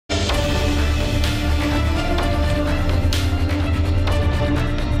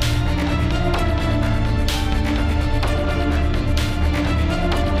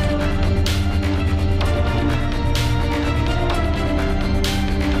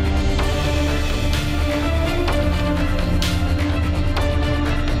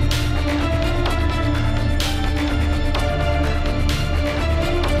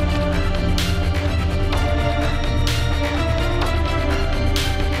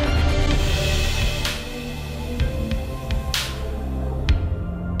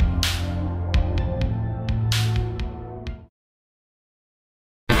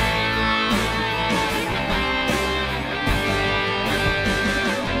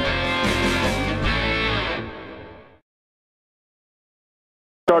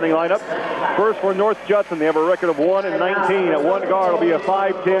starting lineup. First for North Judson, they have a record of 1-19. At one guard will be a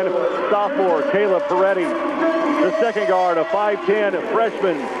 5'10 sophomore, Caleb Peretti. The second guard, a 5'10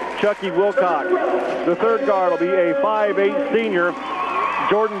 freshman, Chucky Wilcox. The third guard will be a 5'8 senior,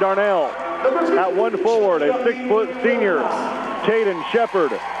 Jordan Darnell. At one forward, a 6-foot senior, Caden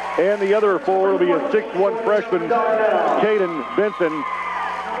Shepard. And the other forward will be a 6'1 freshman, Caden Benson.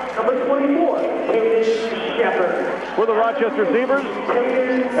 Number 24, Caden Shepard. For the Rochester Zebras,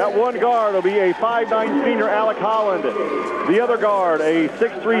 at one guard will be a 5'9 senior, Alec Holland. The other guard, a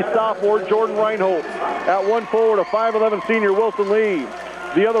 6'3 sophomore, Jordan Reinhold. At one forward, a 5'11 senior, Wilson Lee.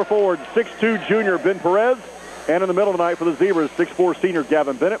 The other forward, 6'2 junior, Ben Perez. And in the middle tonight for the Zebras, 6'4 senior,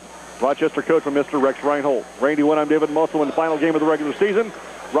 Gavin Bennett. Rochester coach from Mr. Rex Reinhold. Randy Wynn, I'm David Muscle in the final game of the regular season.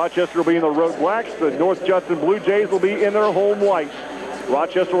 Rochester will be in the road blacks. The North Judson Blue Jays will be in their home whites.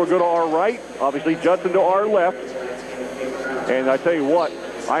 Rochester will go to our right. Obviously, Judson to our left. And I tell you what,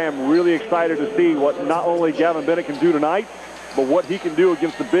 I am really excited to see what not only Gavin Bennett can do tonight, but what he can do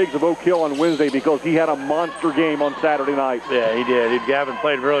against the Bigs of Oak Hill on Wednesday, because he had a monster game on Saturday night. Yeah, he did. Gavin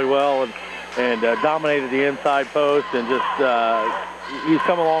played really well and dominated the inside post, and just he's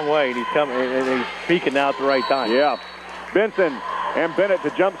come a long way, and he's peaking now at the right time. Yeah. Benson and Bennett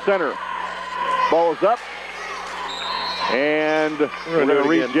to jump center. Ball is up. And we're going to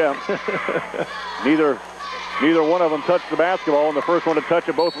reach Jim. Neither one of them touched the basketball, and the first one to touch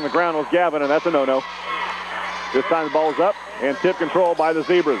it both on the ground was Gavin, and that's a no-no. This time the ball's up, and tip control by the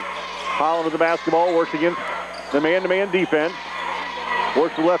Zebras. Holland with the basketball, works against the man-to-man defense.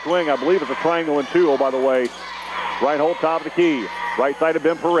 Works the left wing. I believe it's a triangle and two, oh, by the way. Reinhold, top of the key. Right side of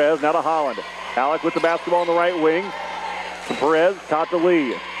Ben Perez, now to Holland. Alec with the basketball on the right wing. To Perez, top to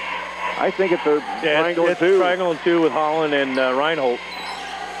Lee. I think it's a triangle and two. Triangle and two with Holland and Reinhold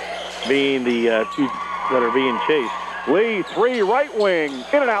being the two that are being chased. Lee, three, right wing,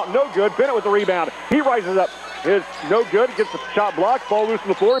 in and out, no good. Bennett with the rebound. He rises up. It's no good. He gets the shot blocked. Ball loose on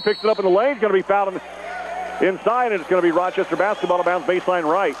the floor. He picks it up in the lane. He's going to be fouled inside, and it's going to be Rochester basketball to bounce baseline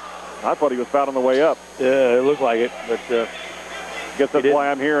right. I thought he was fouled on the way up. Yeah, it looked like it, but guess that's why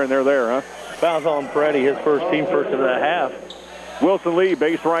I'm here and they're there, huh? Fouls on Peretti, his team first of the half. Wilson Lee,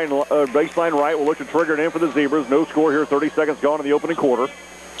 baseline right, will look to trigger it in for the Zebras. No score here, 30 seconds gone in the opening quarter.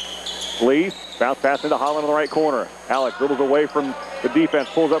 Lee, bounce pass into Holland in the right corner. Alex dribbles away from the defense,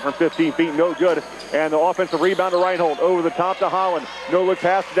 pulls up from 15 feet, no good. And the offensive rebound to Reinhold, over the top to Holland. No look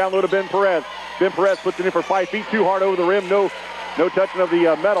pass down low to Ben Perez. Ben Perez puts it in for 5 feet, too hard over the rim. No touching of the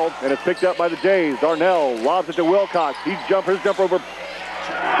metal, and it's picked up by the Jays. Darnell lobs it to Wilcox. His jump over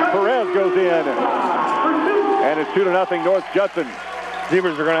Perez goes in. And it's 2-0 North Judson.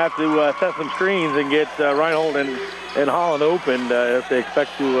 Zebras are going to have to set some screens and get Reinhold and Holland open if they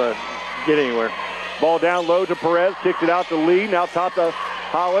expect to get anywhere. Ball down low to Perez, kicks it out to Lee, now top to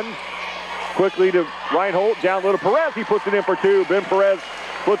Holland. Quickly to Reinhold, down low to Perez, he puts it in for two. Ben Perez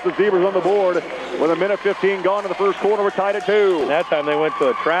puts the Zebras on the board with 1:15 gone in the first quarter. We're tied at 2. That time they went to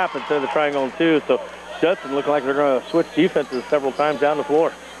a trap instead of the triangle and 2, so Judson looking like they're going to switch defenses several times down the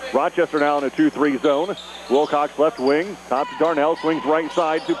floor. Rochester now in a 2-3 zone. Wilcox left wing, top to Darnell, swings right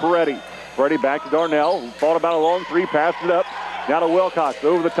side to Peretti. Peretti back to Darnell, thought about a long three, passed it up. Now to Wilcox,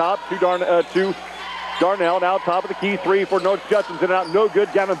 over the top to Darnell, now top of the key, three for North Judson, in and out, no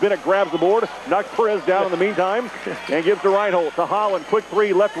good. Gavin Bennett grabs the board, knocks Perez down in the meantime, and gives to Reinhold. To Holland, quick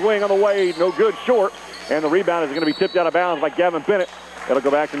three, left wing on the way, no good, short. And the rebound is going to be tipped out of bounds by Gavin Bennett. It'll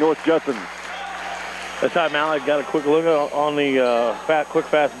go back to North Judson. This time Alec got a quick look on the quick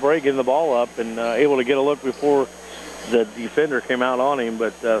fast break, getting the ball up, and able to get a look before the defender came out on him,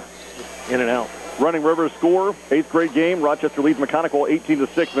 but in and out. Running Rivers score, 8th grade game. Rochester leads Mechanical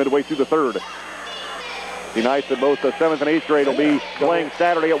 18-6 midway through the third. The Knights of both the 7th and 8th grade will be playing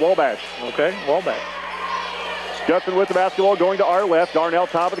Saturday at Wabash. Okay, Wabash. Judson with the basketball going to our left. Darnell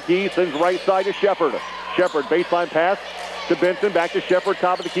top of the key, sends right side to Shepard. Shepard baseline pass to Benson, back to Shepard,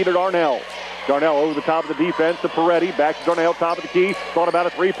 top of the key to Darnell. Darnell over the top of the defense to Peretti, back to Darnell, top of the key. Thought about a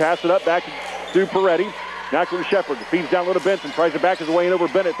three, passed it up, back to Peretti. Now to Shepard, feeds down low to Benson, tries to back his way in over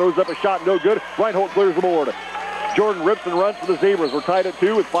Bennett, throws up a shot, no good. Reinhold clears the board. Jordan rips and runs for the Zebras. We're tied at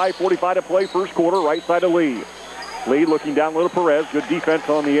 2 with 5:45 to play, first quarter, right side of Lee. Lee looking down low to Perez, good defense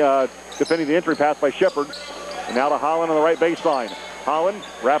on the defending the entry pass by Shepard. And now to Holland on the right baseline. Holland,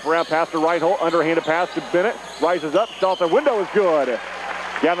 wraparound pass to Reinhold, underhanded pass to Bennett, rises up, shot the window is good.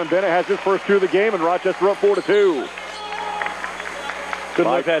 Gavin Bennett has his first two of the game, and Rochester up 4-2. Good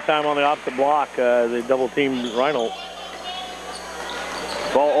look that time on the opposite block. They double-teamed Reinhold.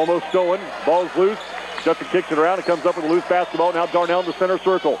 Ball almost stolen. Ball's loose. Judson kicks it around. It comes up with a loose basketball. Now Darnell in the center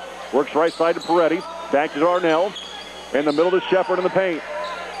circle. Works right side to Peretti. Back to Darnell. In the middle to Shepard in the paint.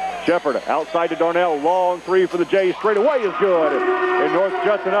 Shepard outside to Darnell. Long three for the Jays. Straight away is good. And North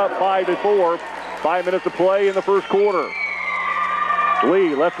Judson up 5-4. 5 minutes to play in the first quarter.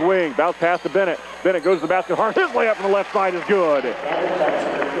 Lee, left wing, bounce pass to Bennett. Bennett goes to the basket hard. His layup from the left side is good.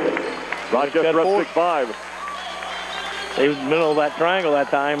 Rochester up 6-5. They was in the middle of that triangle that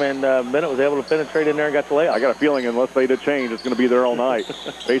time, and Bennett was able to penetrate in there and got the layup. I got a feeling unless they did change, it's going to be there all night.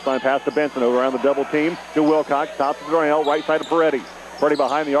 Baseline pass to Benson over around the double team to Wilcox. Top to Darnell, right side to Peretti. Peretti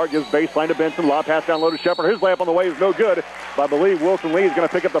behind the arc, gives baseline to Benson. Lob pass down low to Shepard. His layup on the way is no good. But I believe Wilson Lee is going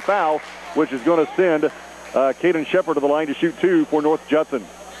to pick up the foul, which is going to send Caden Shepard to the line to shoot 2 for North Judson.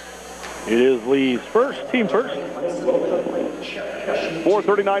 It is Lee's team first.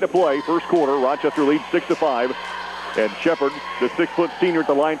 4:39 to play, first quarter. Rochester leads 6-5. And Shepard, the 6-foot senior at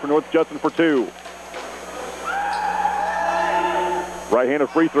the line for North Judson for 2. Right-handed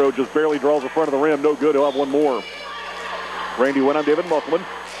free throw just barely draws the front of the rim. No good. He'll have one more. Randy Wenham, David Musselman.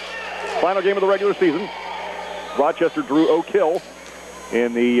 Final game of the regular season. Rochester drew Oak Hill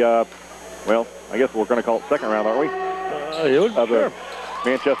in the, well, I guess we're going to call it second round, aren't we? Of the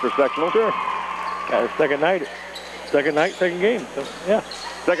Manchester sectional. Sure. Second night, second game. So, yeah.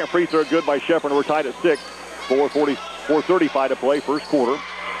 Second free throw good by Shepard. We're tied at 6. 4:35 to play, first quarter.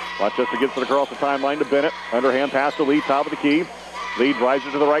 Rochester gets it across the timeline to Bennett. Underhand pass to Lee, top of the key. Lee drives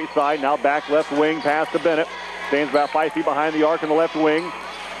it to the right side. Now back left wing pass to Bennett. Stands about 5 feet behind the arc in the left wing.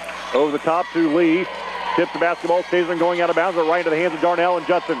 Over the top to Lee. Tips the basketball, stays in going out of bounds, but right into the hands of Darnell and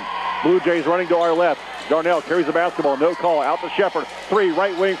Judson. Blue Jays running to our left. Darnell carries the basketball, no call. Out to Shepard. 3,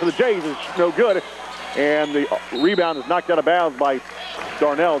 right wing for the Jays is no good. And the rebound is knocked out of bounds by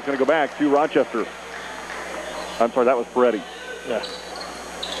Darnell. It's going to go back to Rochester. I'm sorry, that was Peretti. Yeah.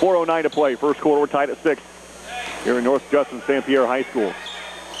 4:09 to play. First quarter, we're tied at 6 here in North Judson, St. Pierre High School.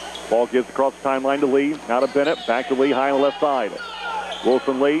 Ball gives across the timeline to Lee. Now to Bennett. Back to Lee, high on the left side.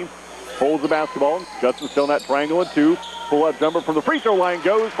 Wilson Lee holds the basketball. Judson still in that triangle at 2. Pull-up jumper from the free throw line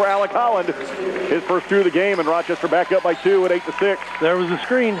goes for Alec Holland. His first 2 of the game, and Rochester back up by 2 at 8-6. There was a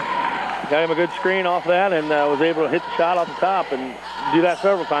screen. Got him a good screen off that and was able to hit the shot off the top and do that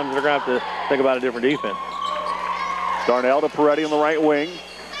several times. They're going to have to think about a different defense. Darnell to Peretti on the right wing.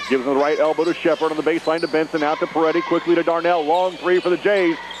 Gives him the right elbow to Shepard on the baseline to Benson. Out to Peretti, quickly to Darnell. Long 3 for the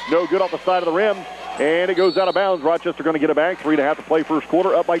Jays. No good off the side of the rim. And it goes out of bounds. Rochester going to get it back. 3.5 to play first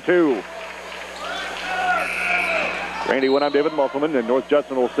quarter, up by 2. Randy Wenham, David Musselman, and North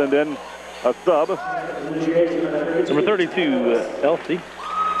Judson will send in a sub. Number 32, Elsie.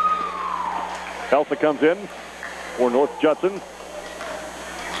 Elsa comes in for North Judson.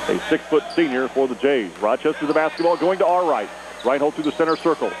 A 6-foot senior for the Jays. Rochester the basketball going to our right. Reinhold through the center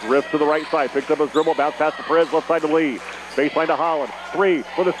circle. Rips to the right side. Picks up his dribble. Bounce pass to Perez. Left side to Lee. Baseline to Holland. 3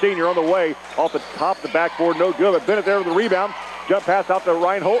 for the senior on the way. Off the top of the backboard. No good. But Bennett there with the rebound. Jump pass out to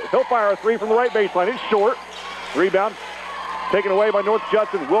Reinhold. He'll fire a 3 from the right baseline. It's short. Rebound taken away by North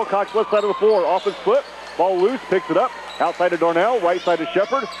Judson. Wilcox left side of the floor. Off his foot. Ball loose. Picks it up. Outside to Darnell. Right side to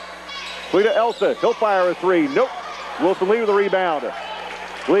Shepard. Lee to Elsa. He'll fire a 3. Nope. Wilson Lee with the rebound.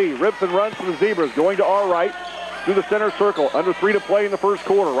 Lee rips and runs for the Zebras, going to our right, through the center circle. Under 3 to play in the first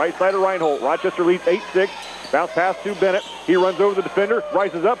quarter. Right side of Reinhold. Rochester leads 8-6. Bounce pass to Bennett. He runs over the defender,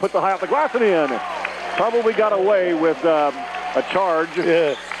 rises up, puts the high off the glass and in. Probably got away with a charge.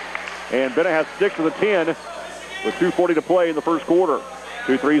 Yeah. And Bennett has 6 of the 10 with 2:40 to play in the first quarter.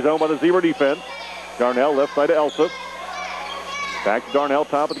 2-3 zone by the Zebra defense. Darnell left side to Elsa. Back to Darnell,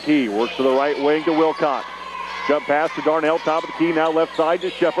 top of the key. Works to the right wing to Wilcox. Jump pass to Darnell, top of the key. Now left side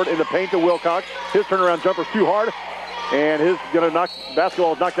to Shepard. In the paint to Wilcox. His turnaround jumper's too hard. And his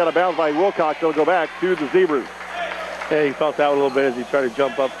basketball is knocked out of bounds by Wilcox. It'll go back to the Zebras. Yeah, he felt that a little bit as he tried to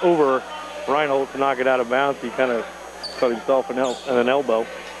jump up over Reinhold to knock it out of bounds. He kind of cut himself an elbow.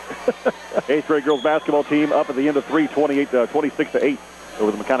 8th grade girls basketball team up at the end of 3, 26-8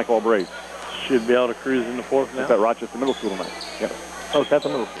 over the Mechanical Braves. Should be able to cruise in the fourth now. It's at Rochester Middle School tonight. Yep. Oh, that's a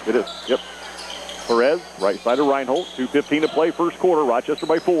middle school. It is. Yep. Perez, right side of Reinhold. 2:15 to play first quarter. Rochester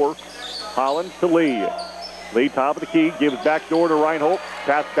by 4. Holland to Lee. Lee top of the key. Gives back door to Reinhold.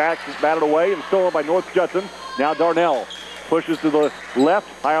 Pass back, batted away, and stolen by North Judson. Now Darnell pushes to the left,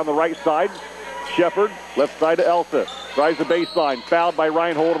 high on the right side. Shepard, left side to Elsa. Drives the baseline. Fouled by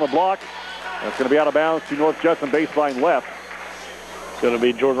Reinhold on the block. That's going to be out of bounds to North Judson baseline left. It's going to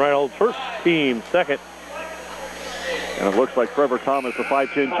be Jordan Reinhold's first team, second. And it looks like Trevor Thomas, the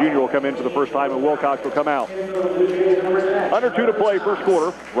 5'10 junior, will come in for the first time, and Wilcox will come out. Under 2 to play, first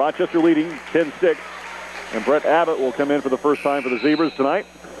quarter. Rochester leading 10-6. And Brett Abbott will come in for the first time for the Zebras tonight.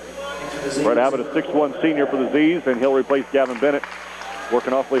 Brett Abbott, a 6'1 senior for the Z's, and he'll replace Gavin Bennett.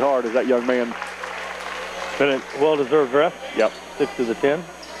 Working awfully hard as that young man. Bennett, well-deserved rest. Yep. 6 to the 10.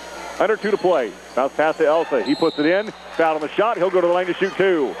 Under 2 to play. Bounce pass to Elsa. He puts it in. Foul on the shot. He'll go to the line to shoot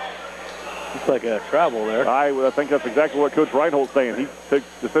 2. Looks like a travel there. I think that's exactly what Coach Reinhold's saying. He took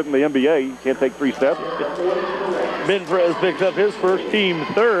to sit in the NBA. He can't take 3 steps. Ben Perez picks up his first, team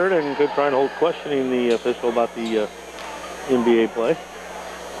third, and Coach Reinhold questioning the official about the NBA play.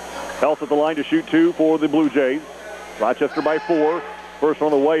 Elsa at the line to shoot 2 for the Blue Jays. Rochester by 4. First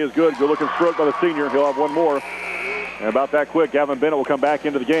on the way is good. Good-looking stroke by the senior. He'll have one more. And about that quick, Gavin Bennett will come back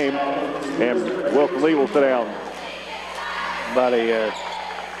into the game, and Wilson Lee will sit down. About a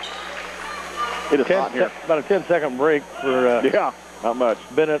it is hot here. About a 10-second break for yeah, not much.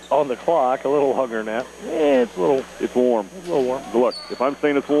 Bennett on the clock. A little hunger nap. Yeah, it's a little. It's warm. It's a little warm. Look, if I'm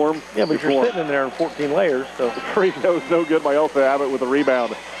saying it's warm, yeah, but it's you're warm. sitting in there in 14 layers, so. Free throws no good by Elsa. Abbott with a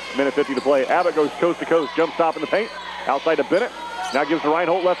rebound. Minute 50 to play. Abbott goes coast to coast. Jump stop in the paint. Outside to Bennett. Now gives to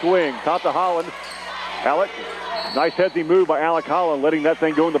Reinhold left wing. Top to Holland. Alec. Nice headsy move by Alec Holland, letting that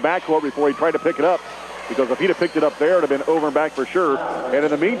thing go in the backcourt before he tried to pick it up. Because if he'd have picked it up there, it would have been over and back for sure. And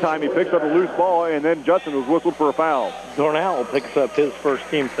in the meantime, he picks up a loose ball, and then Judson was whistled for a foul. Dornell picks up his first,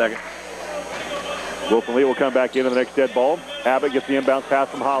 team second. Wilson Lee will come back into the next dead ball. Abbott gets the inbounds pass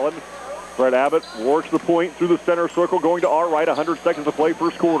from Holland. Brett Abbott works the point through the center circle, going to our right. 100 seconds to play,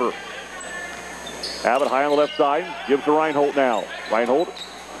 first quarter. Abbott high on the left side, gives to Reinhold now. Reinhold,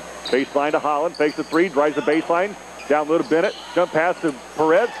 baseline to Holland, fakes the 3, drives the baseline. Down low to Bennett. Jump pass to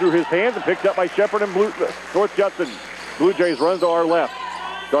Perez through his hands and picked up by Shepard and North Judson. Blue Jays runs to our left.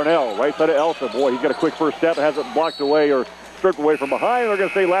 Darnell, right side of Elsa. Boy, he's got a quick first step. Has it blocked away or stripped away from behind. They're going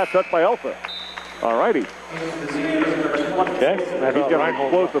to say last touch by Elsa. All righty. Okay. He's got an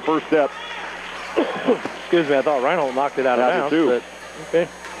explosive first step. Excuse me, I thought Reinhold knocked it out of bounds. Too. But, okay.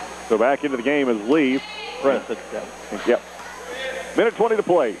 So back into the game is Lee. Press it. Yep. Minute 20 to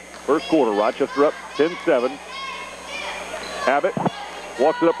play. First quarter. Rochester up 10-7. Abbott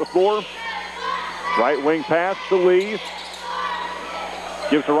walks it up the floor. Right wing pass to Lee.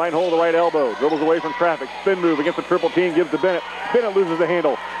 Gives to Reinhold the right elbow. Dribbles away from traffic. Spin move against the triple team. Gives to Bennett. Bennett loses the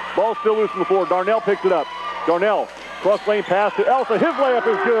handle. Ball still loose on the floor. Darnell picks it up. Darnell, cross lane pass to Elsa. His layup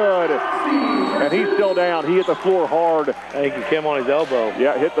is good. And he's still down. He hit the floor hard. I think he came on his elbow.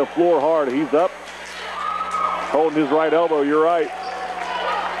 Yeah, hit the floor hard. He's up. Holding his right elbow. You're right.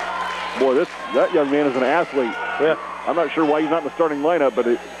 Boy, that young man is an athlete. Yeah. I'm not sure why he's not in the starting lineup, but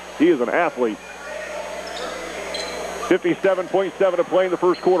he is an athlete. 57.7 to play in the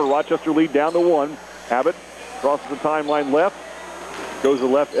first quarter. Rochester lead down to 1. Abbott crosses the timeline left. Goes to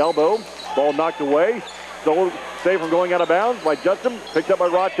the left elbow. Ball knocked away. Still saved from going out of bounds by Judson. Picked up by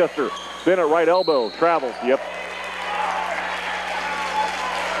Rochester. Bennett right elbow. Travels. Yep.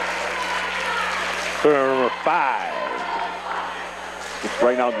 Number 5. Just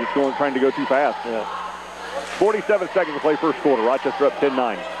right now, just trying to go too fast. Yeah. 47 seconds to play first quarter. Rochester up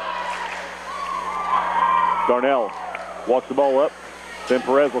 10-9. Darnell walks the ball up. Then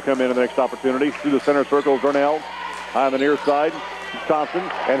Perez will come in the next opportunity. Through the center circle is Darnell. High on the near side. Thompson.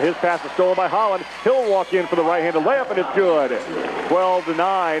 And his pass is stolen by Holland. He'll walk in for the right-handed layup, and it's good.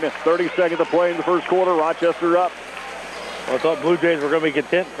 12-9. 30 seconds to play in the first quarter. Rochester up. Well, I thought Blue Jays were going to be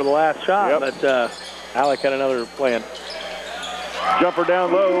content for the last shot, but Alec had another plan. Jumper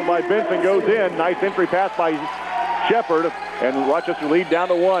down low by Benson goes in. Nice entry pass by Shepard. And Rochester lead down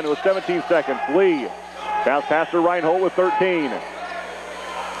to 1 with 17 seconds. Lee. Bounce pass to Reinhold with 13.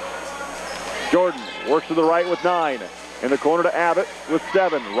 Jordan works to the right with 9. In the corner to Abbott with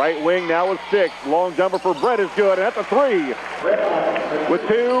 7. Right wing now with 6. Long jumper for Brett is good. And that's a 3. With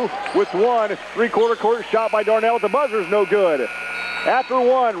 2, with 1. Three-quarter court shot by Darnell at the buzzer's no good. After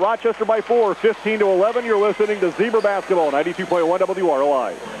 1, Rochester by 4, 15-11. You're listening to Zebra Basketball, 92.1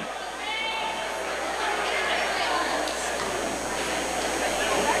 WROI.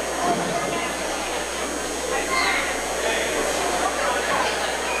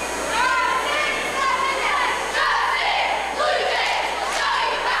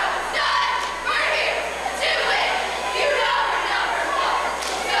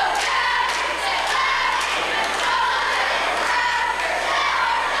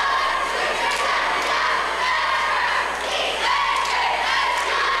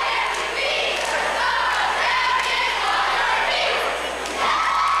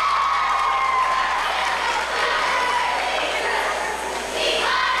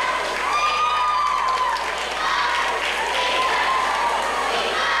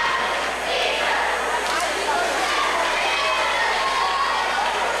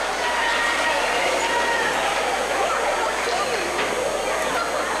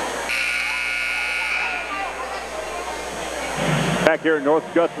 Back here in North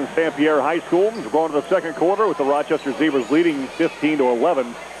Judson St. Pierre High School. We're going to the second quarter with the Rochester Zebras leading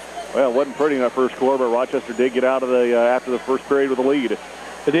 15-11. Well, it wasn't pretty in that first quarter, but Rochester did get out of the after the first period with a lead.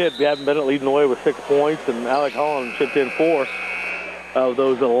 It did. Gavin Bennett leading the way with 6 points, and Alec Holland chipped in 4 of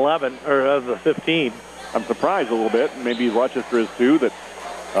those 11, or of the 15. I'm surprised a little bit, maybe Rochester is too, that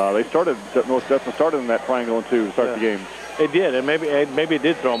they started, North Judson started in that triangle and 2 to start the game. It did, and maybe it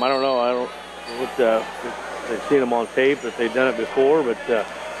did throw them. I don't know. They've seen them on tape that they've done it before, but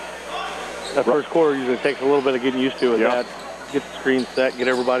that first quarter usually takes a little bit of getting used to with that. Get the screen set, get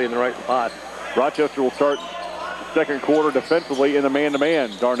everybody in the right spot. Rochester will start the second quarter defensively in the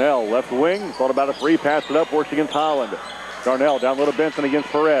man-to-man. Darnell, left wing, thought about a 3, passed it up, works against Holland. Darnell down low to Benson against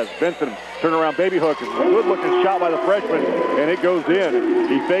Perez. Benson, turnaround baby hook. It's a good-looking shot by the freshman, and it goes in.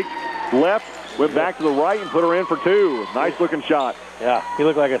 He faked left, went back to the right, and put her in for 2. Nice-looking shot. Yeah, he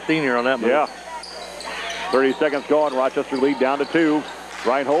looked like a senior on that move. Yeah. 30 seconds gone. Rochester lead down to 2.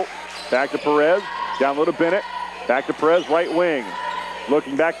 Reinhold back to Perez. Down low to Bennett. Back to Perez, right wing.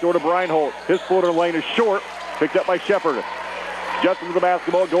 Looking back door to Reinhold. His floater lane is short. Picked up by Shepard. Judson with the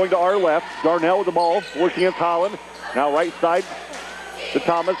basketball going to our left. Darnell with the ball. Working against Holland. Now right side to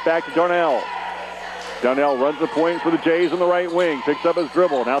Thomas. Back to Darnell. Darnell runs the point for the Jays on the right wing. Picks up his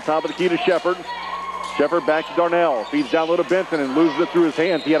dribble. Now top of the key to Shepard. Shepard back to Darnell. Feeds down low to Benson and loses it through his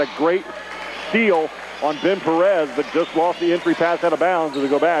hands. He had a great steal on Ben Perez, but just lost the entry pass out of bounds as they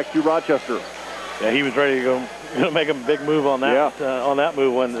go back to Rochester. Yeah, he was ready to go make a big move on that on that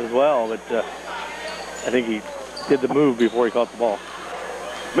move one as well, but I think he did the move before he caught the ball.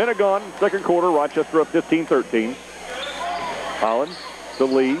 Minute gone, second quarter. Rochester up 15-13. Holland to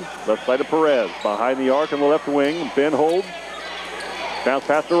Lee, left side of Perez, behind the arc on the left wing. Ben holds, bounce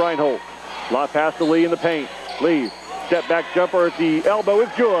pass to Reinhold. Lot pass to Lee in the paint. Lee, step back jumper at the elbow is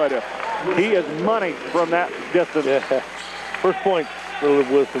good. He is money from that distance. Yeah. First point for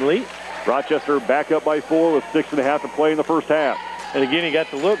Wilson Lee. Rochester back up by 4 with 6.5 to play in the first half. And again, he got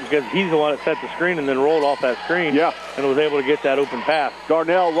to look because he's the one that set the screen and then rolled off that screen. Yeah. And was able to get that open pass.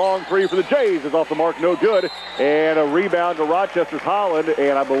 Darnell, long 3 for the Jays is off the mark, no good. And a rebound to Rochester's Holland,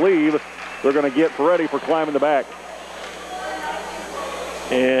 and I believe they're going to get ready for climbing the back.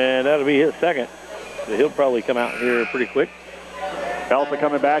 And that'll be his second. So he'll probably come out here pretty quick. Elsa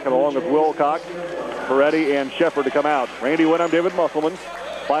coming back, and along with Wilcox, Peretti, and Shepard to come out. Randy Wenham, David Musselman.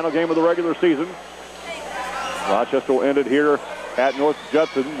 Final game of the regular season. Rochester will end it here at North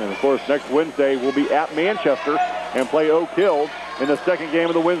Judson. And, of course, next Wednesday we'll be at Manchester and play Oak Hill in the second game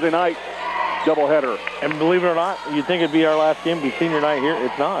of the Wednesday night doubleheader. And believe it or not, you'd think it'd be our last game, be senior night here.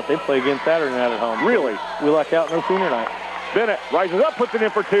 It's not. They play again Saturday night at home. Really? We lucked out no senior night. Bennett rises up, puts it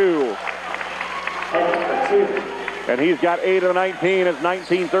in for 2. And he's got 8 of 19. It's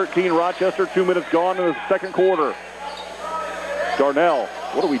 19-13 Rochester. 2 minutes gone in the second quarter. Darnell,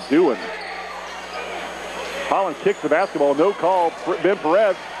 what are we doing? Holland kicks the basketball. No call. Ben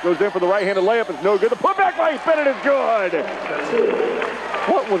Perez goes in for the right-handed layup. It's no good. The putback by Bennett is good.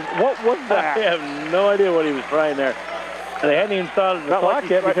 What was that? I have no idea what he was trying there. And they hadn't even started the clock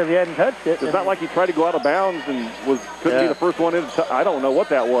yet because he hadn't touched it. It's not like he tried to go out of bounds and couldn't be the first one in. I don't know what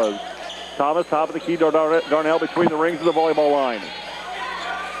that was. Thomas, top of the key, Darnell between the rings of the volleyball line.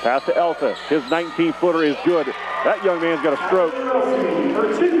 Pass to Elsa. His 19-footer is good. That young man's got a stroke.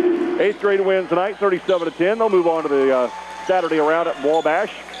 8th grade win tonight, 37-10. They'll move on to the Saturday around at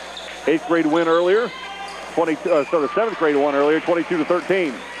Wabash. 8th grade win earlier. The 7th grade one earlier,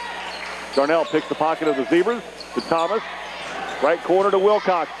 22-13. Darnell picks the pocket of the Zebras to Thomas. Right corner to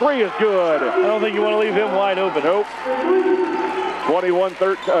Wilcox. 3 is good. I don't think you want to leave him wide open. Nope.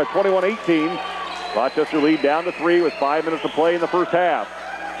 21-18. Rochester lead down to 3 with 5 minutes to play in the first half.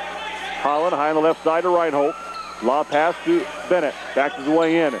 Holland high on the left side to Reinhold. Lob pass to Bennett. Backs his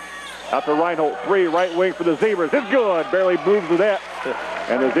way in. Out to Reinhold. 3 right wing for the Zebras. It's good. Barely moves the net.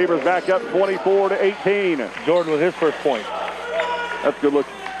 And the Zebras back up 24-18. Jordan with his first point. That's good look.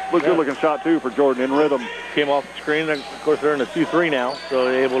 Good looking shot too for Jordan in rhythm. Came off the screen. Of course, they're in a 2-3 now, so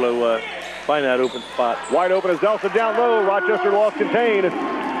they're able to find that open spot. Wide open is Elsa down low. Rochester lost contain.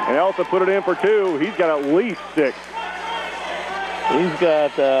 And Elsa put it in for 2. He's got at least 6. He's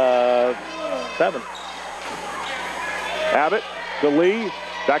got 7. Abbott to Lee.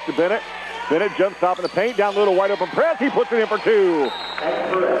 Back to Bennett. Bennett jumps top in the paint. Down low to wide open press. He puts it in for 2.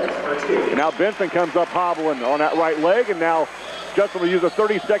 And now Benson comes up hobbling on that right leg. And now Judson will use a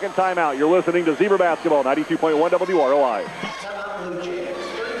 30-second timeout. You're listening to Zebra Basketball, 92.1 WROI.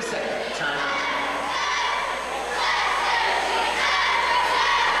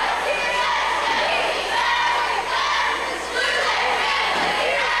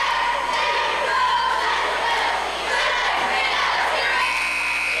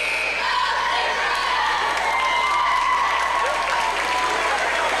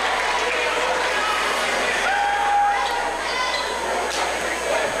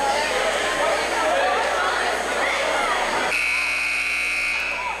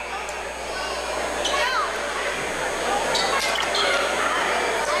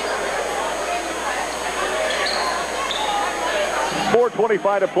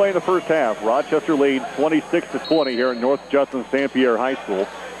 4:25 to play in the first half. Rochester leads 26-20 here in North Judson St. Pierre High School.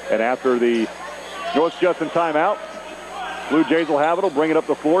 And after the North Judson timeout, Blue Jays will have it. Will bring it up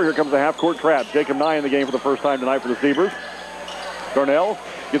the floor. Here comes the half-court trap. Jacob Nye in the game for the first time tonight for the Zebras. Darnell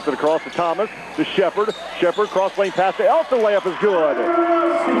gets it across to Thomas, to Shepard. Shepard, cross-lane pass to Elsie. Layup is good.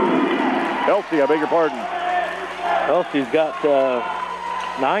 Elsie, I beg your pardon. Elsie's got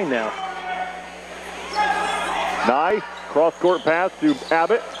 9 now. Nye, cross-court pass to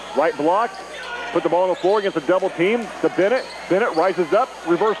Abbott. Right block. Put the ball on the floor against a double team to Bennett. Bennett rises up.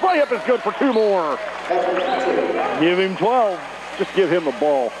 Reverse layup is good for 2 more. Give him 12. Just give him the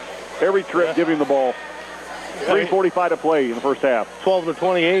ball. Every trip, give him the ball. 3:45 to play in the first half.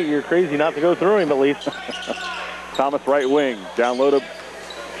 12-28. You're crazy not to go through him at least. Thomas right wing. Down low to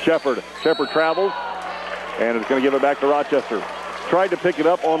Shepard. Shepard travels and is going to give it back to Rochester. Tried to pick it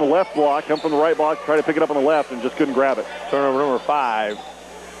up on the left block. Come from the right block. Tried to pick it up on the left and just couldn't grab it. Turnover number 5.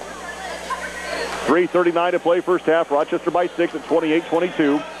 3:39 to play first half. Rochester by 6 at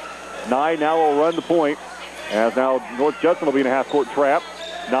 28-22. Nye now will run the point. As now North Judson will be in a half-court trap.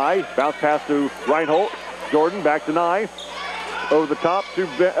 Nye, bounce pass to Reinhold. Jordan back to Nye. Over the top to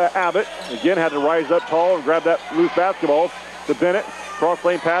Abbott. Again, had to rise up tall and grab that loose basketball. To Bennett.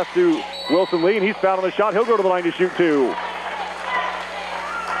 Cross-lane pass to Wilson Lee, and he's fouled on the shot. He'll go to the line to shoot 2.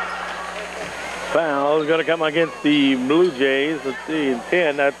 Foul is going to come against the Blue Jays. Let's see, in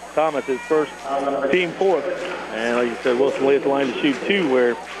 10, that's Thomas, his first, team 4th. And like you said, Wilson Lee at the line to shoot 2,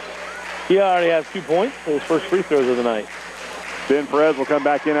 where he already has 2 points for his first free throws of the night. Ben Perez will come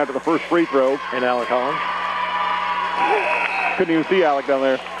back in after the first free throw. And Alec Holland. Couldn't even see Alec down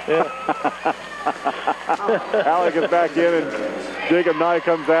there. Yeah. Alec is back in, and Jacob Nye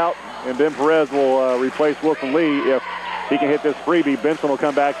comes out, and Ben Perez will replace Wilson Lee if he can hit this freebie. Benson will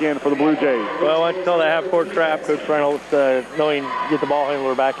come back in for the Blue Jays. Well, I tell that half-court trap, Coach Reinhold knowing get the ball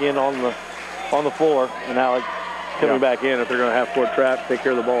handler back in on the floor, and Alec coming back in if they're going to half-court trap, take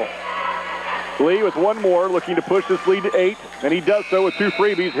care of the ball. Lee with 1 more, looking to push this lead to 8, and he does so with 2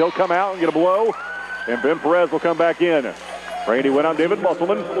 freebies. He'll come out and get a blow, and Ben Perez will come back in. Brady went on David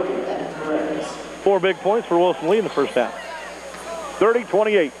Musselman. 4 big points for Wilson Lee in the first half.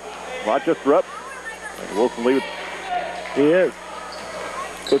 30-28. Rochester up. And Wilson Lee. He is.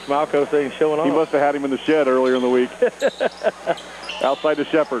 Coach Malco saying showing off. He must have had him in the shed earlier in the week. Outside to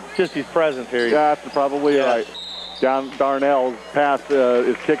Shepard. Just his presence here. Yeah, that's probably right. Down Darnell's pass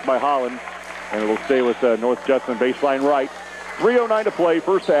is kicked by Holland, and it will stay with North Judson baseline right. 3:09 to play,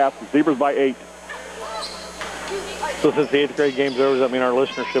 first half. Zebras by 8. So since the 8th grade game's over, does that mean our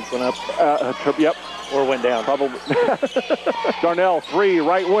listenership went up? Yep. Or went down? Probably. Darnell, 3,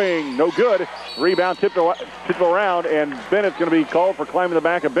 right wing, no good. Rebound tipped around, and Bennett's going to be called for climbing the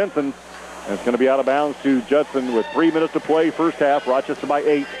back of Benson. And it's going to be out of bounds to Judson with 3 minutes to play, first half. Rochester by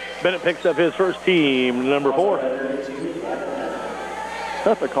 8. Bennett picks up his first team, number 4.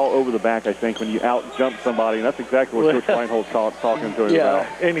 That's a call over the back, I think, when you out-jump somebody, and that's exactly what Coach Reinhold's talking to him about.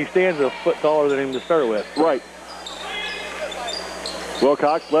 And he stands a foot taller than him to start with. Right.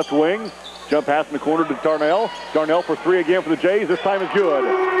 Wilcox, left wing. Jump pass in the corner to Darnell. Darnell for 3 again for the Jays. This time is good.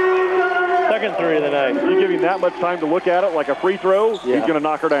 Second 3 of the night. You give him that much time to look at it like a free throw, he's going to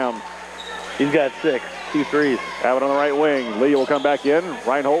knock her down. He's got 6, 2 threes. Have it on the right wing. Lee will come back in.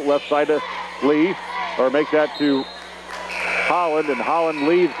 Reinhold left side to Lee, or make that to Holland, and Holland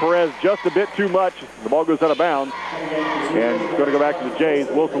leads Perez just a bit too much. The ball goes out of bounds, and it's going to go back to the Jays.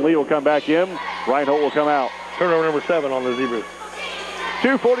 Wilson Lee will come back in. Reinhold will come out. Turnover number 7 on the Zebras.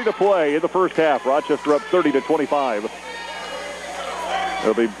 2:40 to play in the first half. Rochester up 30-25.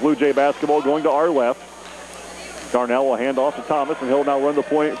 It'll be Blue Jay basketball going to our left. Darnell will hand off to Thomas, and he'll now run the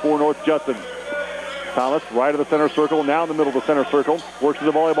point for North Judson. Thomas, right of the center circle, now in the middle of the center circle. Works to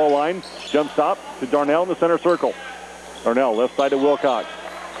the volleyball line. Jump stop to Darnell in the center circle. Darnell, left side to Wilcox.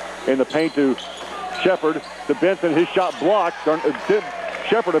 In the paint to Shepard, to Benson. His shot blocked.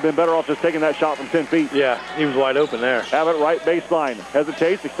 Shepard have been better off just taking that shot from 10 feet. Yeah, he was wide open there. Abbott right baseline.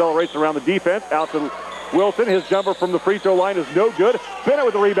 Hesitates, accelerates around the defense. Out to Wilson. His jumper from the free throw line is no good. Bennett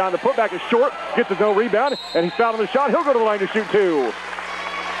with the rebound. The putback is short. Gets his own rebound, and he's fouled on the shot. He'll go to the line to shoot 2.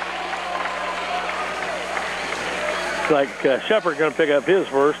 It's like Shepard going to pick up his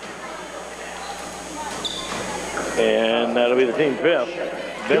first. And that'll be the team's 5th.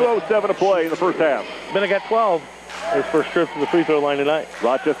 2:07 to play in the first half. Bennett got 12. His first trip to the free throw line tonight.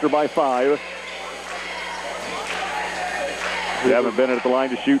 Rochester by 5. Devin Bennett at the line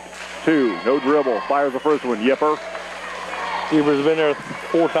to shoot 2. No dribble. Fires the first one. Yipper. Zebras have been there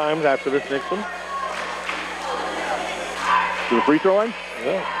 4 times after this next one. To the free throw line?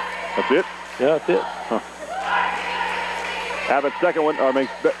 Yeah. That's it? Yeah, that's it. Huh. Abbott's second one, or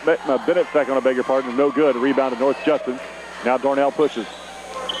Bennett's second one, I beg your pardon, is no good. Rebound to North Judson. Now Darnell pushes.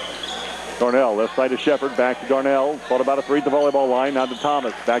 Darnell, left side to Shepard, back to Darnell. Thought about a three at the volleyball line. Now to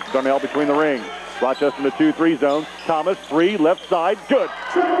Thomas. Back to Darnell between the rings. Rochester in the 2-3 zone. Thomas, three, left side, good.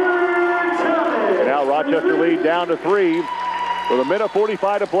 And now Rochester lead down to 3 with a minute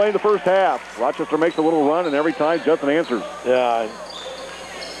 45 to play in the first half. Rochester makes a little run, and every time Judson answers. Yeah,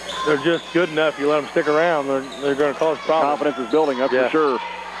 they're just good enough. You let them stick around, they're going to cause problems. Confidence is building up for sure.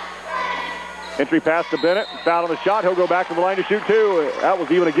 Entry pass to Bennett. Foul on the shot. He'll go back to the line to shoot two. That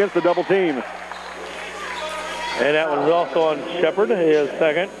was even against the double team. And that was also on Shepard, his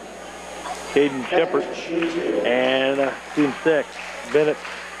second. Caden Shepard. And team 6. Bennett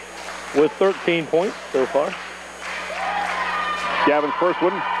with 13 points so far. Gavin's first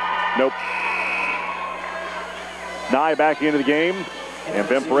one. Nope. Nye back into the game. And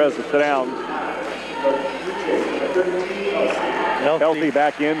Ben Perez to sit down. Elsie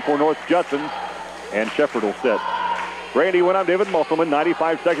back in for North Judson. And Shepard will sit. Randy went on David Musselman.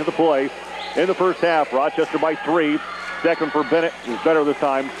 95 seconds to play in the first half. Rochester by 3. Second for Bennett is better this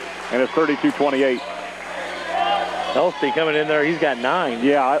time. And it's 32-28. Elsie coming in there. He's got 9.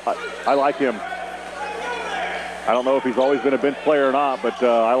 Yeah, I like him. I don't know if he's always been a bench player or not, but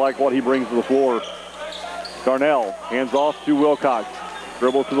I like what he brings to the floor. Darnell hands off to Wilcox.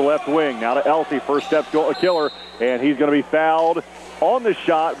 Dribble to the left wing. Now to Elsie. First step's a killer. And he's going to be fouled on the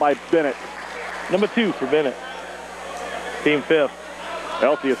shot by Bennett. Number 2 for Bennett. Team 5th.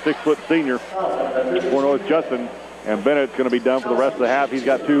 Elsie, a 6-foot senior for North Judson. And Bennett's going to be done for the rest of the half. He's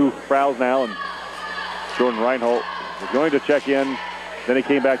got 2 fouls now. And Jordan Reinhold was going to check in. Then he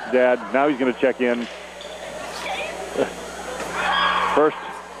came back to Dad. Now he's going to check in. First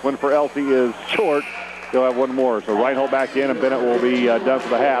one for Elsie is short. He'll have one more. So Reinhold back in, and Bennett will be done for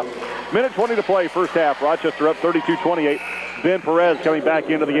the half. Minute 20 to play, first half. Rochester up 32-28. Ben Perez coming back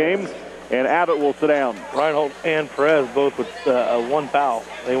into the game, and Abbott will sit down. Reinhold and Perez both with 1 foul.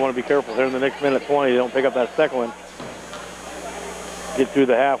 They want to be careful here in the next minute 20. They don't pick up that second one. Get through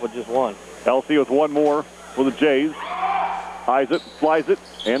the half with just 1. Elsie with 1 more for the Jays. Eyes it, flies it,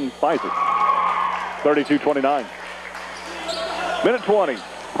 and finds it. 32-29. Minute 20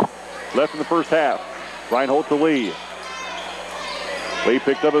 left in the first half. Reinhold to Lee. Lee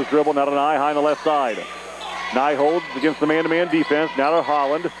picks up his dribble, now to Nye, high on the left side. Nye holds against the man-to-man defense. Now to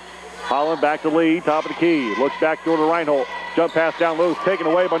Holland. Holland back to Lee, top of the key. Looks back door to Reinhold. Jump pass down low, taken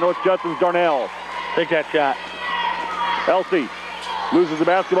away by North Judson's Darnell. Take that shot. Elsie loses the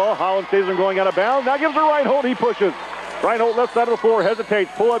basketball. Holland saves him going out of bounds. Now gives her Reinhold. He pushes. Reinhold left side of the floor,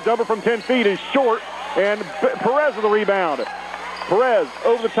 hesitates. Pull-up jumper from 10 feet is short. And Perez with the rebound. Perez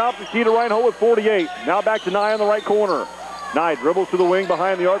over the top of the key to Reinhold with 48. Now back to Nye on the right corner. Nye dribbles to the wing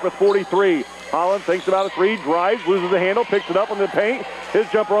behind the arc with 43. Holland thinks about a 3, drives, loses the handle, picks it up in the paint. His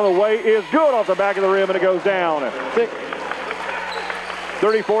jumper on the way is good off the back of the rim, and it goes down.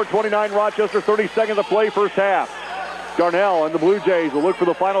 34-29 Rochester, 30 seconds to play first half. Darnell and the Blue Jays will look for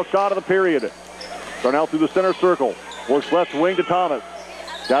the final shot of the period. Darnell through the center circle. Works left wing to Thomas.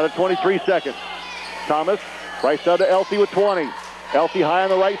 Down to 23 seconds. Thomas, right side to Elsie with 20. Elsie high on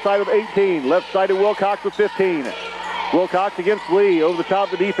the right side with 18. Left side to Wilcox with 15. Wilcox against Lee. Over the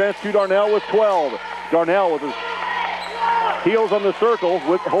top of the defense to Darnell with 12. Darnell with his heels on the circle,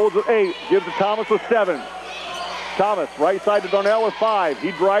 holds with 8. Gives to Thomas with 7. Thomas, right side to Darnell with 5.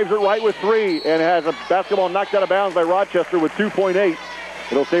 He drives it right with 3 and has a basketball knocked out of bounds by Rochester with 2.8.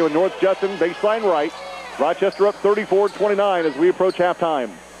 It'll stay with North Judson, baseline right. Rochester up 34-29 as we approach halftime.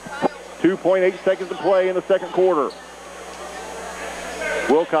 2.8 seconds to play in the second quarter.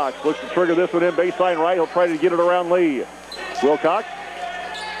 Wilcox looks to trigger this one in baseline right. He'll try to get it around Lee. Wilcox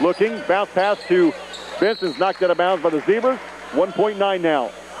looking, bounce pass to Benson's knocked out of bounds by the Zebras. 1.9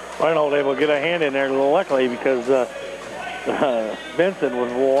 now. Reinhold able to get a hand in there luckily because Benson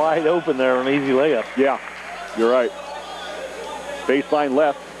was wide open there on an easy layup. Yeah, you're right. Baseline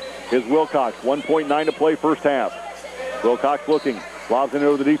left is Wilcox. 1.9 to play first half. Wilcox looking. Lobs it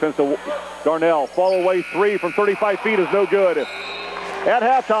over the defense to Darnell. Fall away 3 from 35 feet is no good. At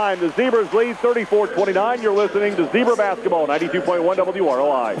halftime, the Zebras lead 34-29. You're listening to Zebra Basketball, 92.1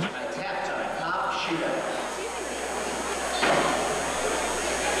 WROI.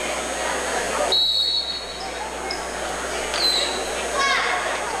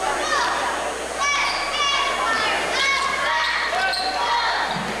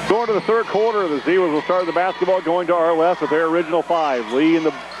 Going to the third quarter, the Zebras will start the basketball going to our left with their original 5. Lee in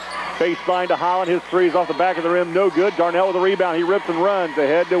the baseline to Holland. His 3 is off the back of the rim, no good. Darnell with the rebound. He rips and runs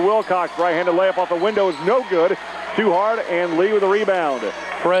ahead to Wilcox. Right-handed layup off the window is no good. Too hard, and Lee with the rebound.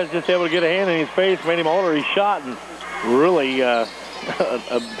 Perez just able to get a hand in his face, made him alter his shot, and really a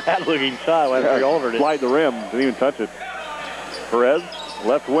bad-looking shot after he altered it. Slide the rim, didn't even touch it. Perez,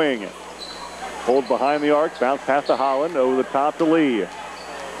 left wing. Holds behind the arc, bounce past to Holland, over the top to Lee.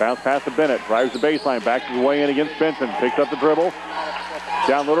 Bounce pass to Bennett, drives the baseline, backs his way in against Benson, picks up the dribble.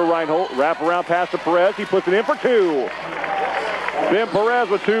 Down low to Reinhold, wrap around pass to Perez, he puts it in for two. Ben Perez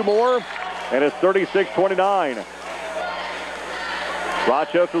with two more, and it's 36-29.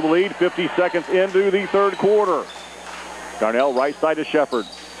 Rochester the lead, 50 seconds into the third quarter. Darnell right side to Shepard.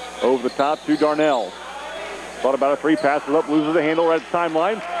 Over the top to Darnell. Thought about a three, passes up, loses the handle right at the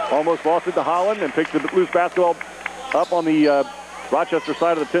timeline. Almost lost it to Holland and picks the loose basketball up on the Rochester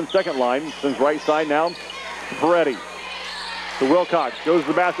side of the 10-second line. Sends right side now to Peretti. To Wilcox, goes to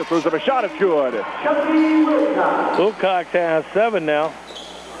the basket, throws up a shot, it's good. Wilcox has 7 now.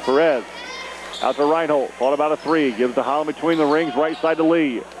 Perez out to Reinhold, thought about a three, gives to Holland between the rings, right side to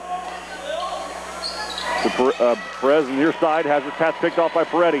Lee. Perez on the near side has his pass picked off by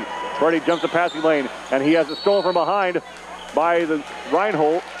Peretti. Peretti jumps the passing lane, and he has it stolen from behind by the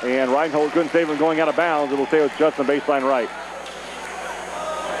Reinhold, and Reinhold couldn't save him going out of bounds. It'll stay with Judson baseline right.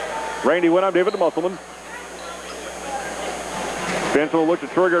 Randy Winham, David the Musselman. Benson will look to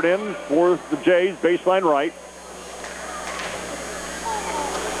trigger it in for the Jays, baseline right.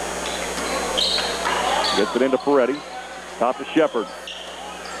 Gets it into Peretti. Top to Shepard.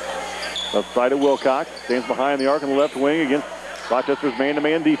 Left side of Wilcox. Stands behind the arc on the left wing against Rochester's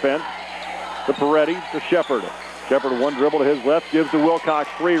man-to-man defense. To Peretti, to Shepard. Shepard one dribble to his left, gives to Wilcox.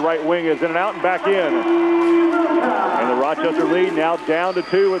 Three, right wing is in and out and back in. And the Rochester lead now down to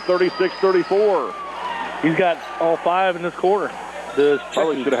 2 at 36-34. He's got all 5 in this quarter.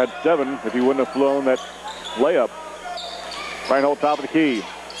 Probably should have had 7 if he wouldn't have flown that layup. Reinhold top of the key.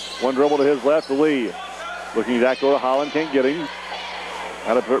 One dribble to his left to Lee. Looking back go to Holland, can't get him.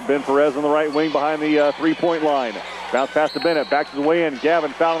 Out of Ben Perez on the right wing behind the three-point line. Bounce pass to Bennett, backs his way in.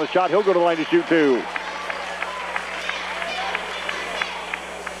 Gavin foul on the shot, he'll go to the line to shoot 2.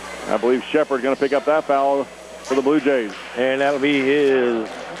 I believe Shepard going to pick up that foul for the Blue Jays. And that'll be his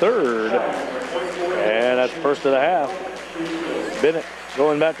 3rd. And that's first of the half. Bennett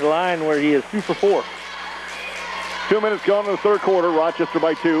going back to the line where he is 2 for 4. 2 minutes gone in the third quarter. Rochester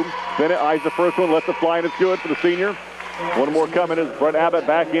by 2. Bennett eyes the first one, lets it fly, and it's good for the senior. One more coming as Brett Abbott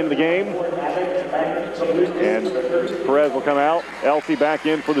back into the game. And Perez will come out. Elsie back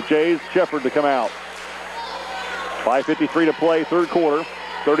in for the Jays. Shepard to come out. 5:53 to play, third quarter.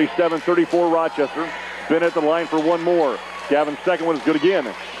 37-34 Rochester. Bennett at the line for one more. Gavin's second one is good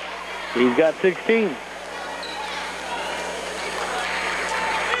again. He's got 16.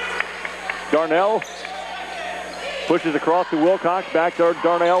 Darnell pushes across to Wilcox. Back to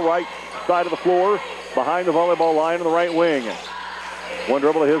Darnell, right side of the floor. Behind the volleyball line on the right wing. One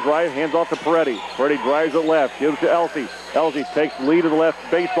dribble to his right, hands off to Peretti. Peretti drives it left, gives to Elsie. Elsie takes the lead to the left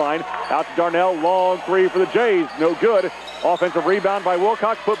baseline. Out to Darnell, long three for the Jays, no good. Offensive rebound by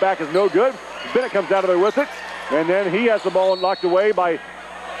Wilcox, put back is no good. Bennett comes out of there with it, and then he has the ball knocked away by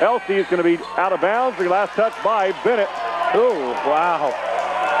Elsie. It's going to be out of bounds. The last touch by Bennett. Oh, wow.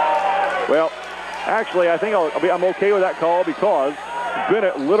 Well, actually, I think I'm okay with that call because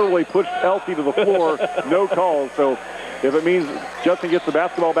Bennett literally pushed Elsie to the floor, no calls. So if it means Judson gets the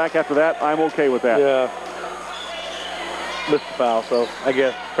basketball back after that, I'm okay with that. Yeah. Missed the foul, so I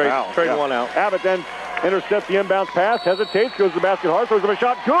guess trade one out. Abbott then intercepts the inbounds pass, hesitates, goes to the basket hard, throws up a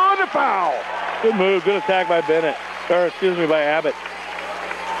shot, good, foul! Good move, good attack by Bennett. Or, excuse me, by Abbott.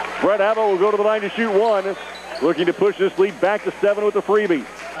 Brett Abbott will go to the line to shoot 1, looking to push this lead back to 7 with the freebie.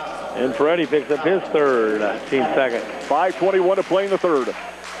 And Peretti picks up his 3rd, team second. 5:21 to play in the third.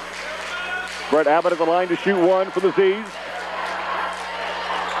 Brett Abbott at the line to shoot 1 for the Z's.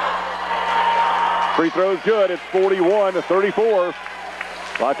 Free throws good. It's 41-34.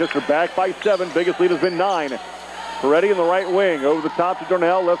 Rochester back by 7. Biggest lead has been 9. Peretti in the right wing. Over the top to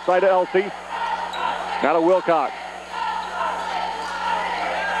Darnell. Left side to Elsie. Now to Wilcox.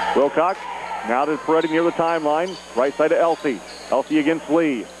 Wilcox now to Peretti near the timeline. Right side to Elsie. Elsie against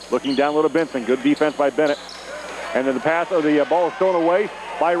Lee. Looking down low to Benson. Good defense by Bennett. And then the pass of the ball is thrown away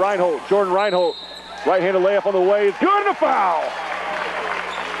by Reinhold. Jordan Reinhold. Right-handed layup on the way. It's good, and a foul.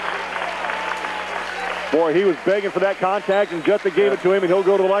 Boy, he was begging for that contact, and Judson gave it to him, and he'll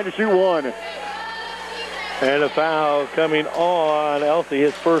go to the line to shoot 1. And a foul coming on Elsie,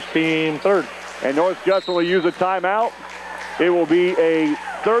 his first team 3rd. And North Judson will use a timeout. It will be a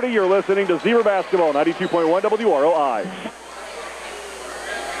 30. You're listening to Zebra Basketball, 92.1 WROI.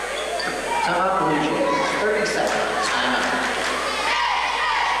 Timeout, Blue Jays, 30 seconds. Timeout.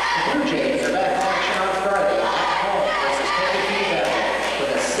 The Blue Jays are back in action on Friday at home versus Kankakee Valley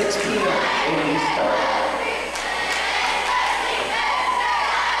with a 6 p.m. start.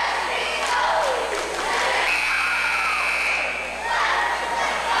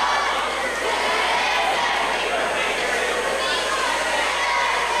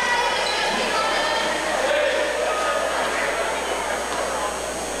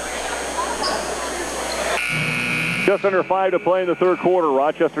 Just under 5 to play in the third quarter.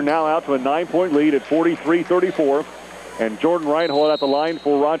 Rochester now out to a 9-point lead at 43-34. And Jordan Reinhold at the line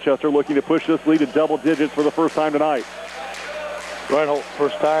for Rochester, looking to push this lead to double digits for the first time tonight. Reinhold,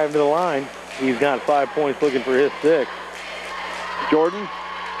 first time to the line. He's got 5 points, looking for his 6th. Jordan,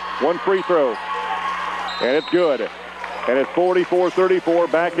 one free throw. And it's good. And it's 44-34.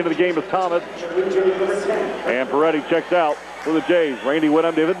 Back into the game is Thomas. And Peretti checks out for the Jays. Randy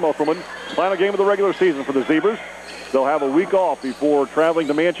Whittam, David Musselman. Final game of the regular season for the Zebras. They'll have a week off before traveling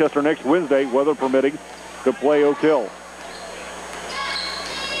to Manchester next Wednesday, weather permitting, to play Oak Hill.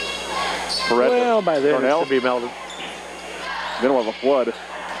 Peretti, Well, by then Darnell. it should be melted. Then we'll have a flood.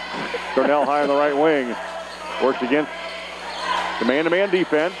 Darnell high on the right wing. Works against the man-to-man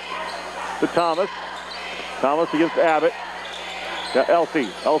defense to Thomas. Thomas against Abbott. Got Elsie.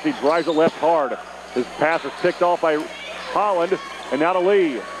 Elsie drives it left hard. His pass is picked off by Holland. And now to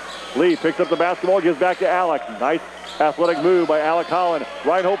Lee. Lee picks up the basketball, gives back to Alec. Nice athletic move by Alec Holland.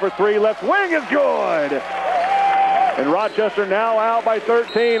 Reinhold for 3. Left wing is good. And Rochester now out by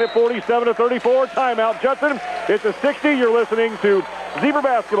 13 at 47-34. Timeout, Judson. It's a 60. You're listening to Zebra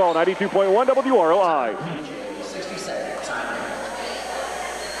Basketball, 92.1 WROI. 60 seconds. Timeout.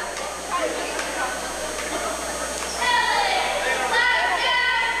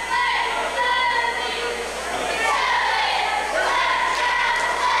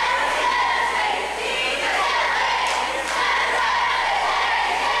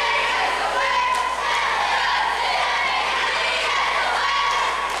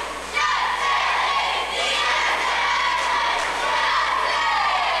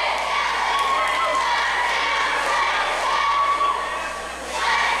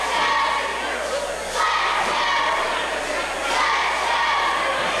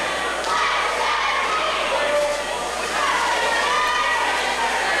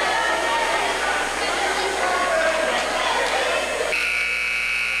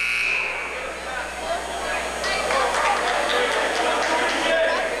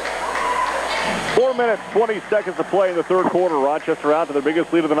 4 minutes, 20 seconds to play in the third quarter. Rochester out to their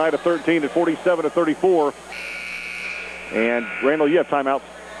biggest lead of the night of 13 at 47-34. And, Randall, you have timeouts.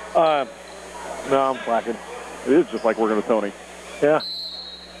 No, I'm slacking. It is just like working with Tony. Yeah.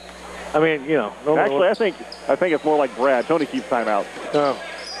 I mean, you know. Actually, I think it's more like Brad. Tony keeps timeouts. No.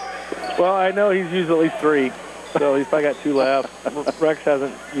 Well, I know he's used at least 3, so he's probably got 2 left. Rex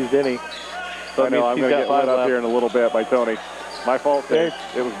hasn't used any. So I know, I'm going to get lit up here in a little bit by Tony. My fault, Dave.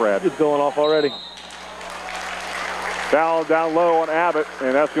 It was Brad. It's going off already. Foul down low on Abbott,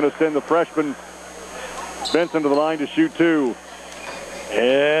 and that's going to send the freshman Benson to the line to shoot 2.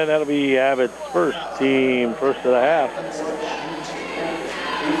 And that'll be Abbott's first of the half.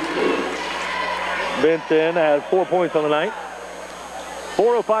 Benson has 4 points on the night.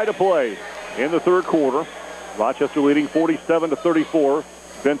 4:05 to play in the third quarter. Rochester leading 47-34.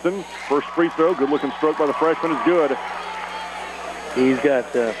 Benson, first free throw. Good-looking stroke by the freshman is good. He's got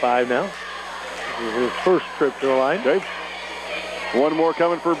 5 now. This is his first trip to the line. Okay. One more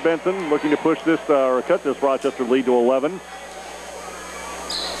coming for Benson, looking to push this or cut this Rochester lead to 11.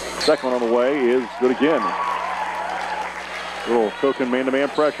 Second one on the way is good again. Little token man-to-man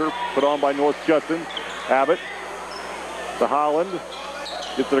pressure put on by North Judson. Abbott to Holland.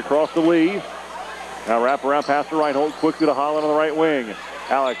 Gets it across to Lee. Now wrap around pass to Reinhold. Quickly to Holland on the right wing.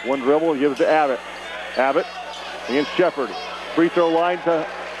 Alec, one dribble and gives it to Abbott. Abbott against Shepard. Free throw line to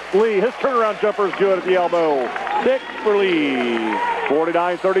Lee. His turnaround jumper is good at the elbow. 6 for Lee.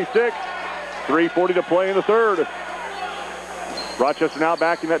 49-36. 3:40 to play in the third. Rochester now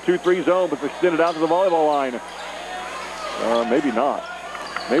back in that 2-3 zone, but extended out to the volleyball line. Maybe not.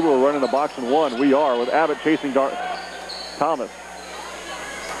 Maybe we're running the box and 1. We are, with Abbott chasing Thomas.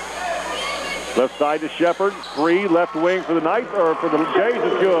 Left side to Shepard. 3 left wing for the Knights, or for the Jays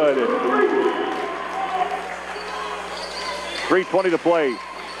is good. 3:20 to play.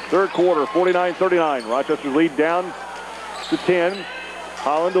 Third quarter, 49-39. Rochester lead down to 10.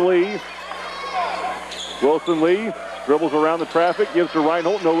 Holland to Lee. Wilson Lee dribbles around the traffic, gives to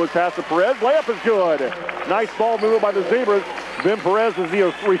Reinhold. No look pass to Perez. Layup is good. Nice ball movement by the Zebras. Ben Perez is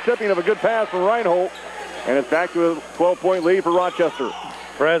the recipient of a good pass from Reinhold. And it's back to a 12-point lead for Rochester.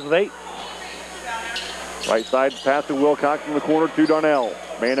 Perez with 8. Right side pass to Wilcox in the corner to Darnell.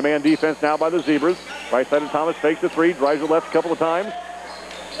 Man-to-man defense now by the Zebras. Right side of Thomas fakes the 3, drives it left a couple of times.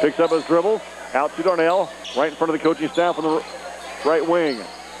 Picks up his dribble. Out to Darnell. Right in front of the coaching staff on the right wing.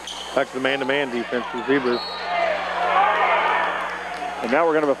 Back to the man-to-man defense for the Zebras. And now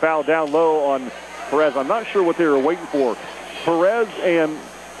we're going to have a foul down low on Perez. I'm not sure what they were waiting for. Perez and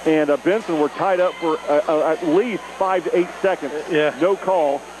Benson were tied up for at least 5 to 8 seconds. Yeah. No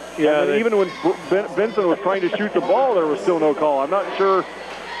call. Yeah, and even when Benson was trying to shoot the ball, there was still no call. I'm not sure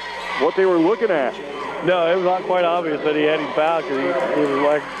what they were looking at. No, it was not quite obvious that he had him fouled because he was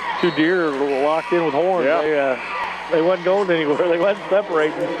like two deer locked in with horns. Yeah. They wasn't going anywhere. They wasn't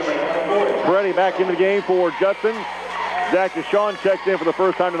separating. Peretti back into the game for Judson. Zach Deshawn checks in for the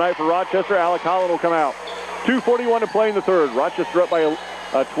first time tonight for Rochester. Alec Holland will come out. 2:41 to play in the third. Rochester up by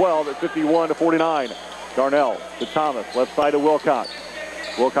 12 at 51-49. Darnell to Thomas, left side to Wilcox.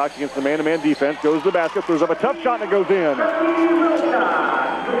 Wilcox against the man-to-man defense, goes to the basket, throws up a tough shot, and it goes in.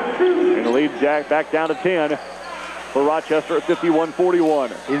 And the lead back down to 10 for Rochester at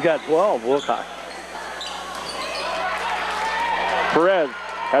 51-41. He's got 12, Wilcox. Perez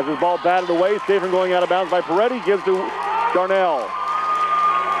has his ball batted away, saved from going out of bounds by Peretti, gives to Darnell.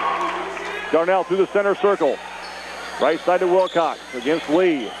 Darnell through the center circle. Right side to Wilcox against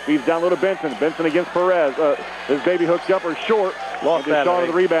Lee. Feeds down low to Benson. Benson against Perez. His baby hook jumper short. Lost that. Deshawn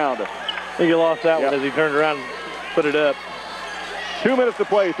to the rebound. I think he lost that one as he turned around and put it up. 2 minutes to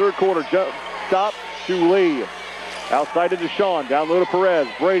play, third quarter. Stop to Lee. Outside to Deshawn. Down low to Perez.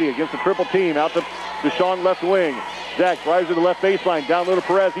 Brady against the triple team. Out to Deshawn left wing. Zach drives to the left baseline. Down low to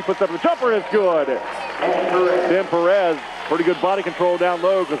Perez. He puts up the jumper. It's good. Then Perez. Pretty good body control down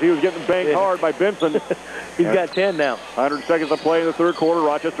low because he was getting banged hard by Benson. He's got 10 now. 100 seconds to play in the third quarter.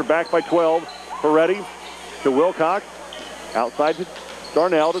 Rochester back by 12. Peretti to Wilcox. Outside to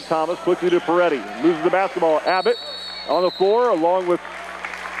Darnell to Thomas. Quickly to Peretti. Loses the basketball. Abbott on the floor along with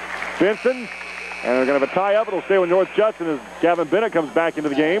Benson. And they're going to have a tie-up. It'll stay with North Judson as Gavin Bennett comes back into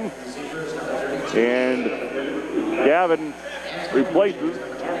the game. And Gavin replaces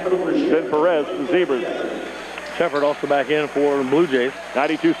Ben Perez to Zebras. Shepard also back in for the Blue Jays.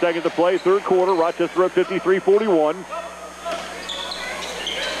 92 seconds to play, third quarter. Rochester up 53-41.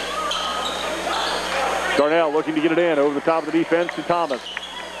 Darnell looking to get it in over the top of the defense to Thomas.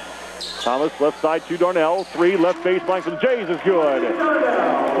 Thomas left side to Darnell. Three left baseline for the Jays is good.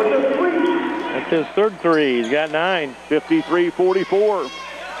 That's his third three. He's got 9. 53-44.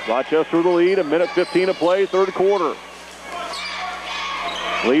 Rochester the lead. 1:15 to play, third quarter.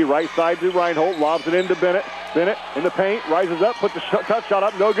 Lee right side to Reinhold. Lobs it into Bennett. Bennett in the paint, rises up, puts the touch shot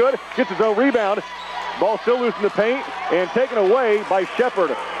up, no good. Gets his own rebound. Ball still loose in the paint and taken away by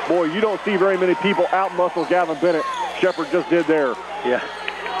Shepard. Boy, you don't see very many people out-muscle Gavin Bennett. Shepard just did there. Yeah.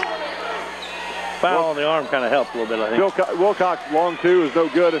 Foul on the arm kind of helped a little bit, I think. Wilcox, long two, is no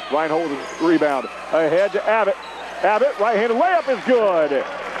good. Reinhold rebound. Ahead to Abbott. Abbott, right-handed layup is good.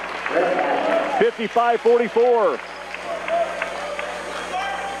 55-44.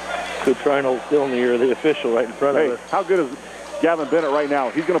 Good Reinhold still in the ear, the official right in front of us. How good is Gavin Bennett right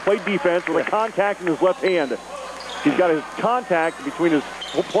now? He's going to play defense with a contact in his left hand. He's got his contact between his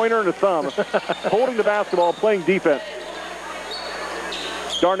pointer and his thumb, holding the basketball, playing defense.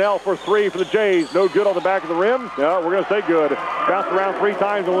 Darnell for three for the Jays. No good on the back of the rim. No, we're going to say good. Bounced around 3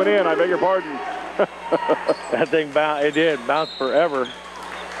 times and went in. I beg your pardon. That thing bounced forever.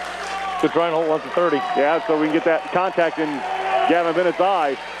 Good Reinhold wants a 30. Yeah, so we can get that contact in Gavin Bennett's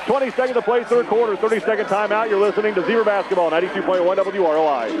eye. 20 seconds to play, third quarter, 30-second timeout. You're listening to Zebra Basketball, 92.1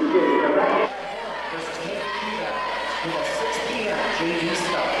 WROI.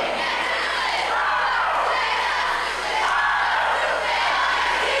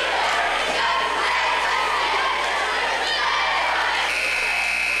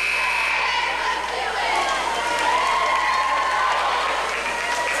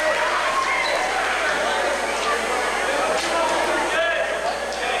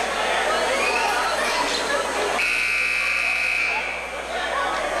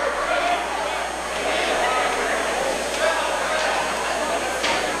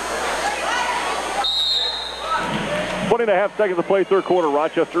 And a half seconds to play, third quarter.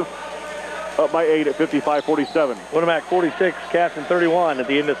 Rochester up by 8 at 55-47. Winamac 46, Casson 31 at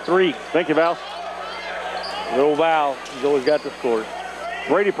the end of 3. Thank you, Val. Little Val, he's always got the scores.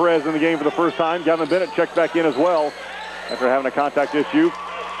 Brady Perez in the game for the first time. Gavin Bennett checks back in as well after having a contact issue.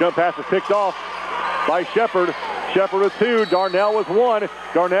 Jump pass is picked off by Shepard. Shepard with 2, Darnell with 1.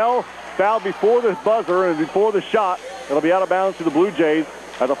 Darnell fouled before the buzzer and before the shot. It'll be out of bounds to the Blue Jays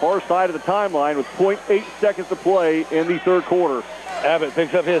at the far side of the timeline with 0.8 seconds to play in the third quarter. Abbott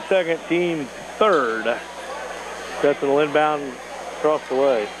picks up his second, team third. Judson will inbound across the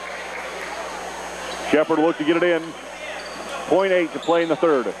way. Shepard looked to get it in. 0.8 to play in the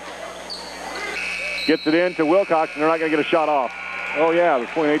third. Gets it in to Wilcox, and they're not going to get a shot off. Oh, yeah, there's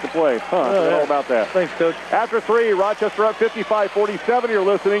 0.8 to play. I forgot all about that. Thanks, Coach. After 3, Rochester up 55-47. You're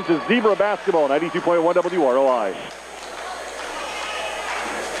listening to Zebra Basketball, 92.1 WROI.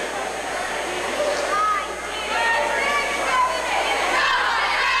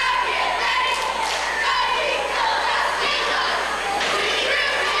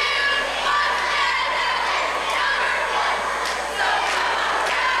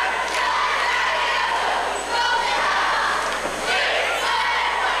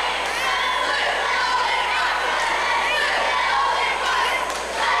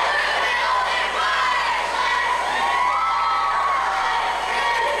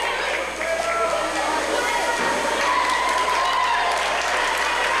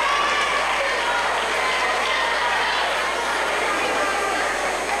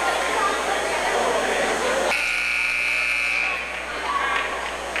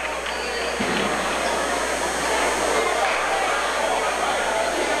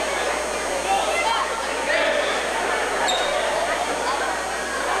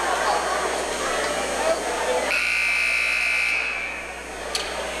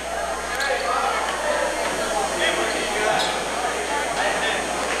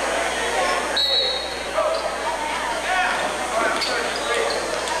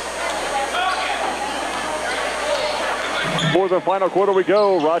 Fourth and final quarter we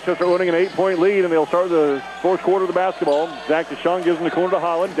go. Rochester owning an 8-point lead, and they'll start the fourth quarter of the basketball. Zach DeShawn gives him the corner to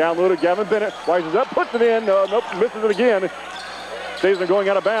Holland. Down low to Gavin Bennett. Rises up, puts it in. Nope, misses it again. Stays there going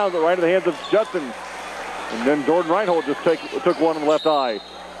out of bounds, but right into the hands of Judson. And then Jordan Reinhold just took one in the left eye.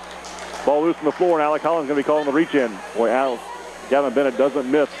 Ball loose on the floor, and Alec Holland's going to be calling the reach-in. Boy, Gavin Bennett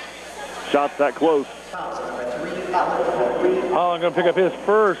doesn't miss shots that close. Holland going to pick up his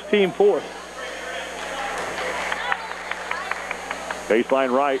first, team fourth.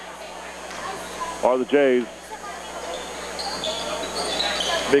 Baseline right are the Jays.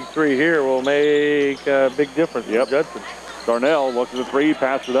 Big three here will make a big difference for Judson. Darnell looks at the three,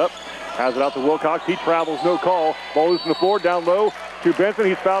 passes it up, has it out to Wilcox. He travels, no call. Ball loose on the floor, down low to Benson.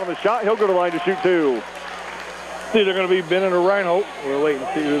 He's fouled on the shot. He'll go to the line to shoot two. It's either going to be Bennett or Reinhold. We'll wait and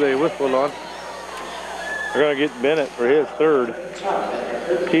see who they whistled on. They're going to get Bennett for his third,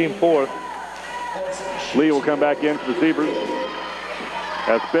 team fourth. Lee will come back in for the Zebras.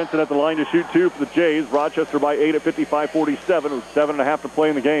 As Benson at the line to shoot two for the Jays. Rochester by 8 at 55-47 with 7.5 to play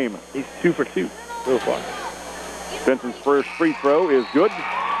in the game. He's 2 for 2 so far. Benson's first free throw is good.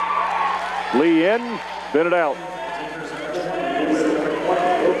 Lee in, Bennett out.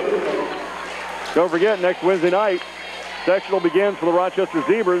 Don't forget, next Wednesday night, sectional begins for the Rochester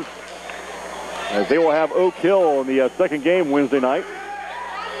Zebras, as they will have Oak Hill in the second game Wednesday night.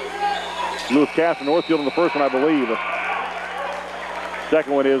 Lewis Cass and Northfield in the first one, I believe.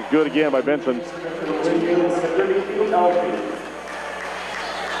 Second one is good again by Benson.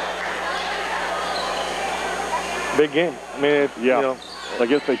 Big game. I mean, it's, you know,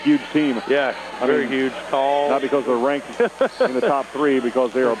 against a huge team. Yeah, very huge, tall. Not because they're ranked in the top three,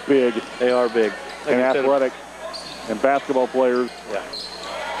 because they are big. They are big. And athletic and basketball players. Yeah.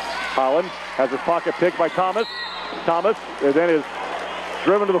 Holland has his pocket picked by Thomas. Thomas and then is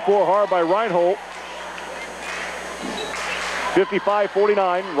driven to the floor hard by Reinhold.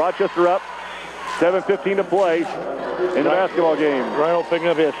 55-49, Rochester up. 7:15 to play in the basketball game. Reinhold picking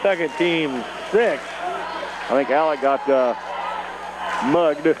up his second, team 6. I think Alec got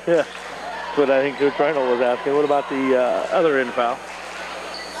mugged. Yeah. That's what I think Coach Reinhold was asking. What about the other in foul?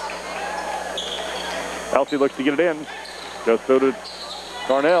 Elsie looks to get it in. Just so did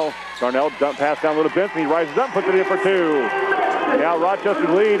Darnell. Darnell dump pass down low to Benson. He rises up, puts it in for two. Now Rochester's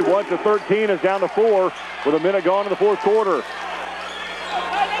lead 1-13 is down to 4 with a minute gone in the fourth quarter.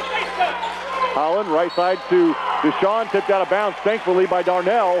 Holland right side to DeShawn, tipped out of bounds thankfully by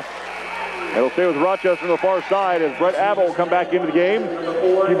Darnell. It'll stay with Rochester on the far side as Brett Abbott will come back into the game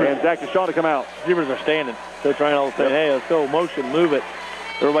and Zach DeShawn to come out. Zebras are standing. They're trying to say, hey, let's go motion, move it.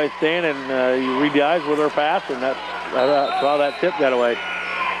 Everybody's standing. You read the eyes with their pass, and that's how that tip got away.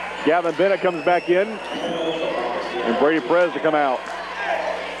 Gavin Bennett comes back in, and Brady Perez to come out.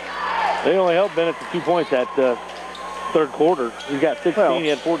 They only held Bennett to 2 points that third quarter. He's got 16. He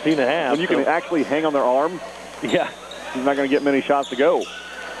had 14 and a half. When you can actually hang on their arm, yeah, he's not going to get many shots to go.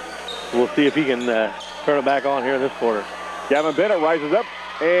 We'll see if he can turn it back on here in this quarter. Gavin Bennett rises up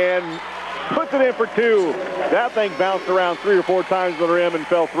and puts it in for two. That thing bounced around 3 or 4 times to the rim and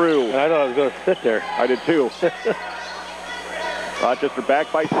fell through. And I thought it was going to sit there. I did too. Rochester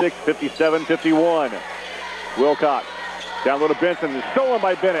back by 6, 57-51. Wilcox down low to Benson. Is stolen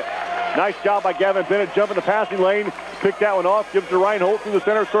by Bennett. Nice job by Gavin Bennett jumping the passing lane. Picked that one off. Gives to Reinhold through the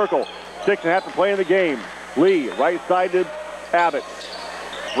center circle. 6.5 to play in the game. Lee right side to Abbott.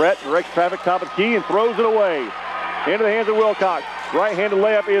 Brett directs traffic top of the key and throws it away. Into the hands of Wilcox. Right-handed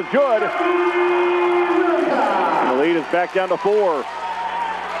layup is good. And the lead is back down to 4.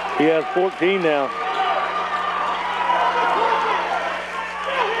 He has 14 now.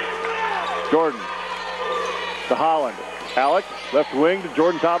 Jordan to Holland. Alec, left wing to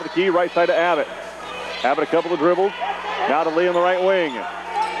Jordan, top of the key, right side to Abbott. Abbott a couple of dribbles. Now to Lee on the right wing.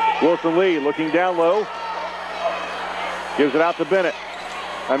 Wilson Lee looking down low. Gives it out to Bennett.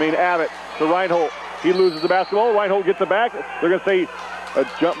 Abbott to Reinhold. He loses the basketball. Reinhold gets it back. They're going to say a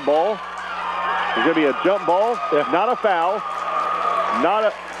jump ball. There's going to be a jump ball, not a foul.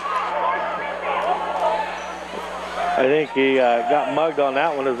 I think he got mugged on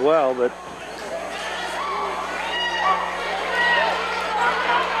that one as well, but.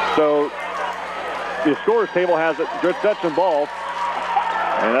 So the scorer's table has it, Judson ball,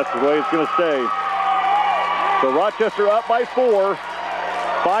 and that's the way it's going to stay. So Rochester up by 4.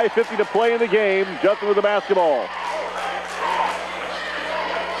 5:50 to play in the game. Judson with the basketball.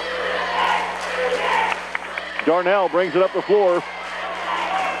 Darnell brings it up the floor.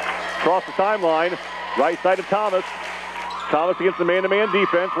 Across the timeline. Right side of Thomas. Thomas against the man-to-man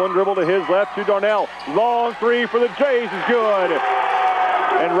defense. One dribble to his left to Darnell. Long three for the Jays is good.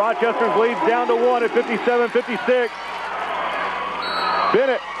 And Rochester's leads down to 1 at 57-56.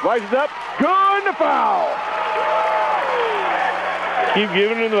 Bennett rises up. Good, and a foul. Keep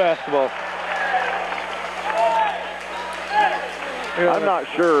giving him the basketball. I'm not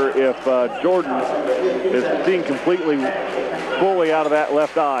sure if Jordan is seeing completely fully out of that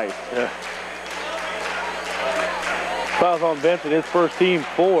left eye. Yeah. Fouls on Benson, his first team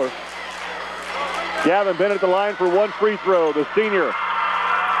 4. Gavin Bennett at the line for one free throw. The senior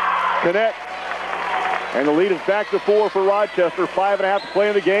connects. And the lead is back to 4 for Rochester. 5.5 to play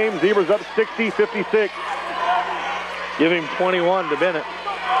in the game. Zebras up 60-56. Give him 21 to Bennett.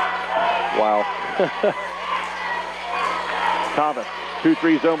 Wow. Thomas,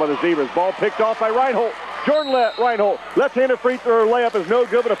 2-3 zone by the Zebras. Ball picked off by Reinhold. Jordan Reinhold. Left-handed free throw layup is no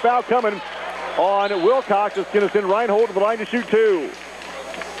good, but a foul coming on Wilcox. It's going to send Reinhold to the line to shoot 2.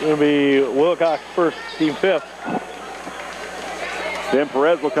 It's going to be Wilcox first, team 5th. Ben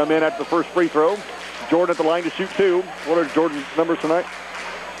Perez will come in after the first free throw. Jordan at the line to shoot 2. What are Jordan's numbers tonight?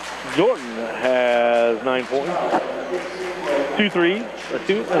 Jordan has 9 points, 2 threes, a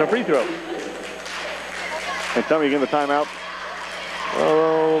 2, and a free throw. And tell me again the timeout.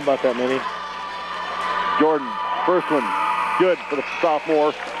 Oh, about that many. Jordan, first one, good for the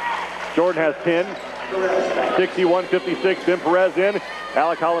sophomore. Jordan has 10. 61-56, Ben Perez in.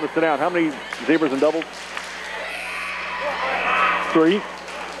 Alec Holland to sit down. How many Zebras in doubles? 3.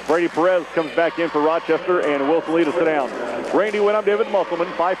 Brady Perez comes back in for Rochester, and Wilson Lee to sit down. Randy Winham, David Musselman,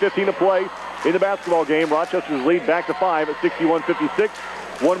 5:15 to play in the basketball game. Rochester's lead back to 5 at 61-56.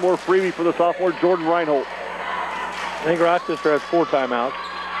 One more freebie for the sophomore, Jordan Reinhold. I think Rochester has 4 timeouts.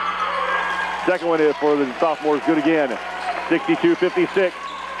 Second one is for the sophomores, good again. 62-56.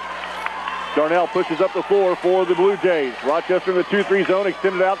 Darnell pushes up the floor for the Blue Jays. Rochester in the 2-3 zone,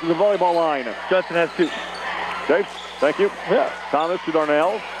 extended out to the volleyball line. Judson has 2. Dave, thank you. Yeah. Thomas to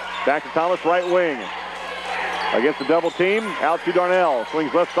Darnell. Back to Thomas, right wing. Against the double team, out to Darnell.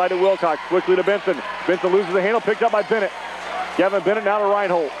 Swings left side to Wilcox, quickly to Benson. Benson loses the handle, picked up by Bennett. Gavin Bennett now to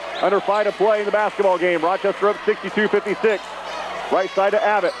Reinhold. Under 5 to play in the basketball game. Rochester up 62-56. Right side to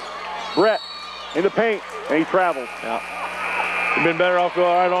Abbott. Brett in the paint, and he travels. Yeah. He'd been better off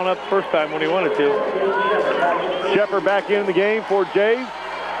going right on up the first time when he wanted to. Shepard back in the game for Jays,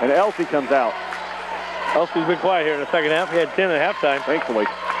 and Elsie comes out. Elsie's been quiet here in the second half. He had 10 at halftime. Thankfully.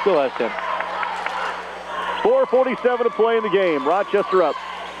 Still has 10. 4:47 to play in the game. Rochester up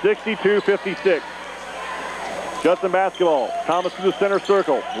 62-56. Judson basketball. Thomas to the center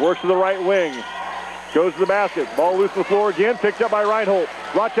circle. Works to the right wing. Goes to the basket. Ball loose on the floor again. Picked up by Reinhold.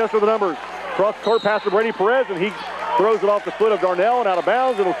 Rochester the numbers. Cross court pass to Brady Perez, and he throws it off the foot of Darnell and out of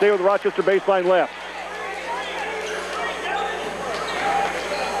bounds. It'll stay with the Rochester baseline left.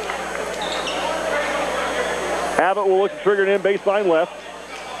 Abbott will look to trigger it in baseline left.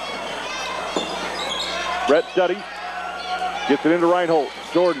 Brett Study gets it into Reinhold.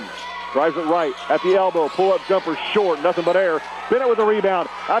 Jordan drives it right at the elbow. Pull-up jumper short. Nothing but air. Bennett with a rebound.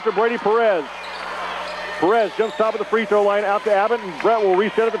 After Brady Perez. Perez jumps top of the free throw line out to Abbott, and Brett will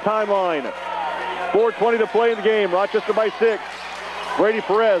reset at the timeline. 4:20 to play in the game. Rochester by 6. Brady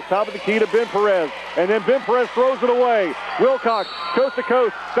Perez, top of the key to Ben Perez. And then Ben Perez throws it away. Wilcox, coast to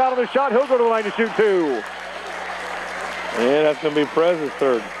coast. Foul on the shot. He'll go to the line to shoot 2. And that's going to be Perez's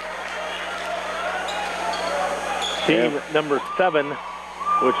third. Team number 7,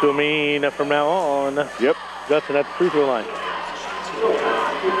 which will mean from now on, yep, Judson at the free throw line.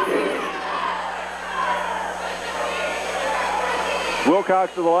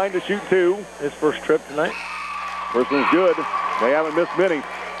 Wilcox to the line to shoot 2. His first trip tonight. First one's good. They haven't missed many.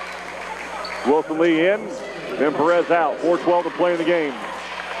 Wilson Lee in, then Perez out. 4:12 to play in the game.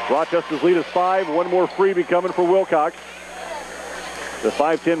 Rochester's lead is 5. One more freebie coming for Wilcox. The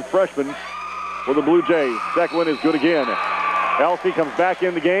 5'10 freshman for the Blue Jays. Second one is good again. Elsie comes back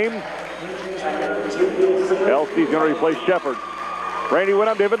in the game. Elsie's going to replace Shepard. Randy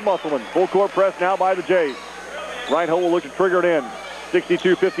Winham, David Musselman. Full court press now by the Jays. Reinhold will look to trigger it in.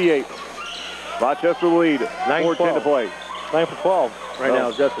 62-58. Rochester lead. 4:10 to play. 9 for 12 right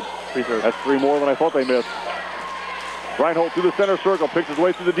now, Judson. Free throws. That's 3 more than I thought they missed. Reinhold through the center circle, picks his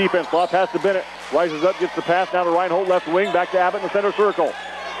way through the defense. Lob pass to Bennett. Rises up, gets the pass now to Reinhold, left wing, back to Abbott in the center circle.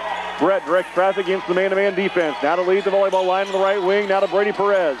 Brett directs traffic against the man-to-man defense. Now to lead the volleyball line on the right wing, now to Brady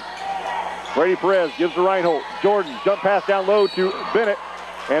Perez. Brady Perez gives to Reinhold. Jordan, jump pass down low to Bennett,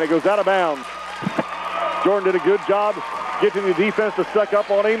 and it goes out of bounds. Jordan did a good job getting the defense to suck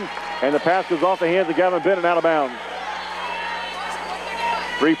up on him, and the pass goes off the hands of Gavin Bennett out of bounds.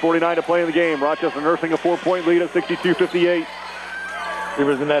 3:49 to play in the game. Rochester nursing a 4-point lead at 62-58. He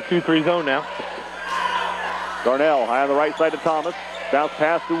was in that 2-3 zone now. Darnell high on the right side to Thomas. Bounce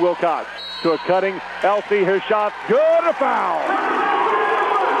pass to Wilcox. To a cutting Elsie. His shot good. A foul.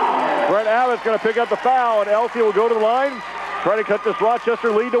 Brett Abbott's going to pick up the foul, and Elsie will go to the line, try to cut this Rochester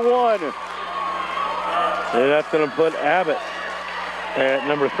lead to 1. And that's going to put Abbott at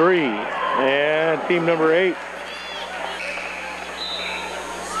number 3 and team number 8.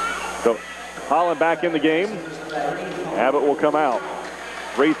 So Holland back in the game. Abbott will come out.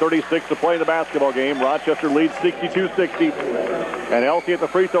 3:36 to play in the basketball game. Rochester leads 62-60. And Elsie at the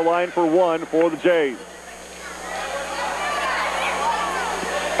free throw line for 1 for the Jays.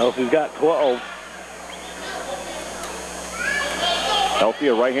 Elsie's got 12. Elsie,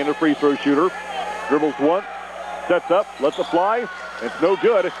 a right-handed free throw shooter. Dribbles once, sets up, lets it fly. It's no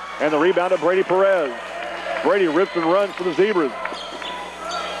good. And the rebound to Brady Perez. Brady rips and runs for the Zebras.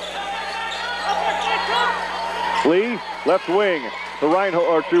 Lee, left wing to Reinhold,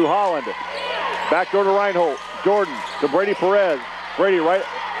 or to Holland. Back door to Reinhold. Jordan to Brady Perez. Brady right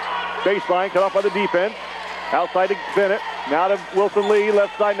baseline, cut off by the defense. Outside to Bennett. Now to Wilson Lee.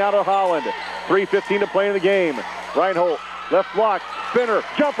 Left side now to Holland. 3:15 to play in the game. Reinhold, left block. Spinner,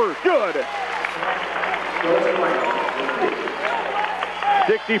 jumper, good.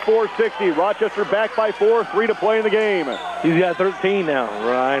 64-60. Rochester back by 4. 3 to play in the game. He's got 13 now,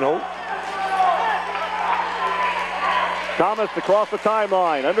 Reinhold. Thomas across the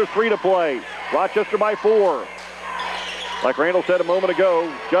timeline. Under 3 to play. Rochester by 4. Like Randall said a moment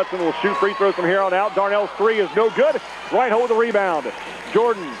ago, Judson will shoot free throws from here on out. Darnell's 3 is no good. Reinhold with the rebound.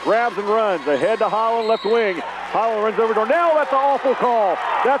 Jordan grabs and runs. Ahead to Holland, left wing. Holland runs over Darnell. That's an awful call.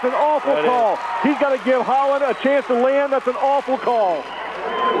 That's an awful call. He's got to give Holland a chance to land. That's an awful call.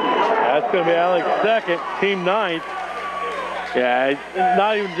 That's going to be Alex's second, team 9th. Yeah,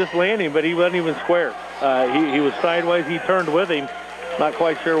 not even just landing, but he wasn't even square. He was sideways. He turned with him. Not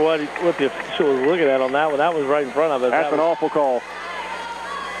quite sure what the official was looking at on that one. That was right in front of us. That's an awful call.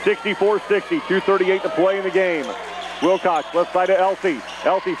 64-60, 2:38 to play in the game. Wilcox, left side to Elsie.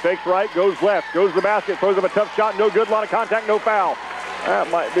 Elsie fakes right, goes left, goes to the basket, throws up a tough shot, no good, a lot of contact, no foul. That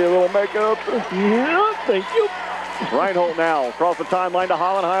might be a little makeup. Yeah, thank you. Reinhold now, across the timeline to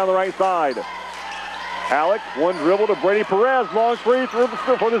Holland, high on the right side. Alex, one dribble to Brady Perez, long free for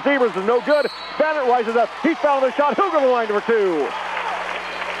the Zebras is no good. Bennett rises up, he's fouled the shot, he'll go to the line number 2.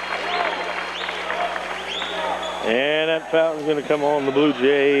 And that foul's going to come on the Blue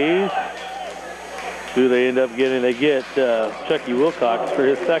Jays. Who they end up getting? They get Chucky Wilcox for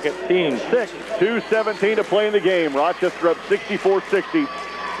his second, team 6. 2:17 to play in the game. Rochester up 64-60.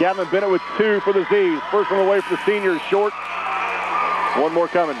 Gavin Bennett with 2 for the Z's. First one away for the seniors, short. One more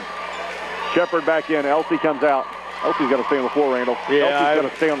coming. Shepard back in. Elsie comes out. Elsie's got to stay on the floor, Randall. Yeah, Elsie's got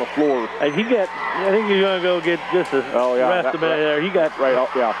to stay on the floor. I think he's going to go get just a rest a minute there. He got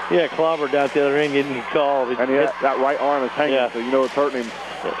clobbered down the other end, getting called. And that right arm is hanging, so you know it's hurting him.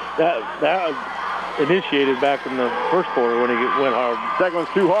 That initiated back in the first quarter when he went hard. Second one's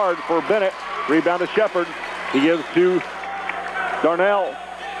too hard for Bennett. Rebound to Shepard. He gives to Darnell.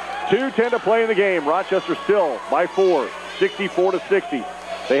 2:10 to play in the game. Rochester still by 4, 64-60.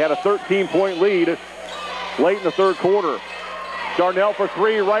 They had a 13-point lead late in the third quarter. Darnell for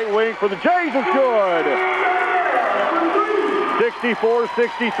 3, right wing for the Jays is good.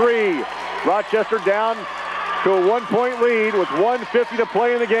 64-63. Rochester down to a 1-point lead with 1:50 to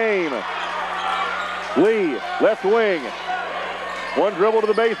play in the game. Lee, left wing. One dribble to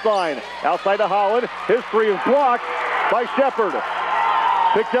the baseline. Outside to Holland. His 3 is blocked by Shepard.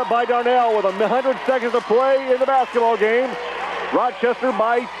 Picked up by Darnell with 100 seconds to play in the basketball game. Rochester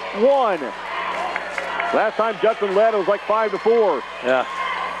by 1. Last time Judson led, it was like 5-4. Yeah.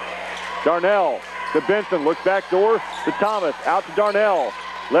 Darnell to Benson. Looks back door to Thomas. Out to Darnell.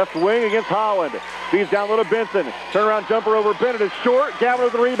 Left wing against Holland. Feeds down low to Benson. Turnaround jumper over Bennett is short. Gavin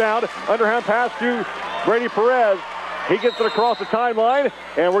with the rebound. Underhand pass to Brady Perez. He gets it across the timeline.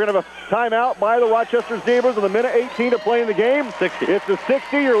 And we're going to have a timeout by the Rochester Zebras with 1:18 to play in the game. 60. It's the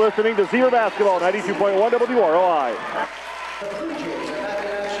 60. You're listening to Zebra Basketball, 92.1 WROI. The Blue Jays are back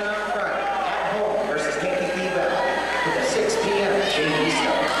in action on Friday at home versus Kankakee Valley with a 6 p.m. JV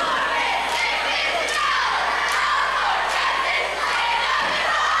start.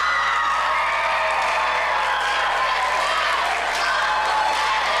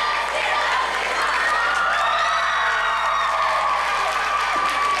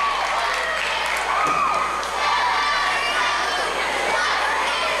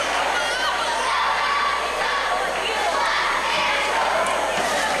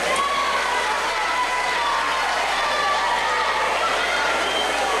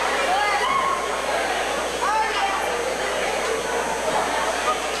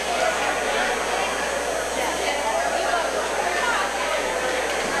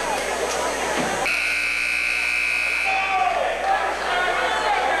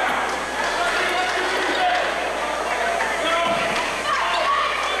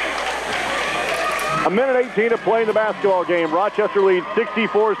 minute 18 to play in the basketball game. Rochester leads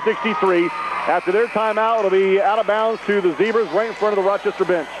 64-63. After their timeout, it'll be out of bounds to the Zebras right in front of the Rochester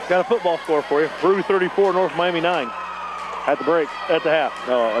bench. Got a football score for you. Brew 34, North Miami 9. At the break. At the half.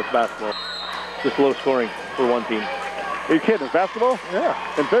 No, it's basketball. Just low scoring for one team. Are you kidding? It's basketball? Yeah.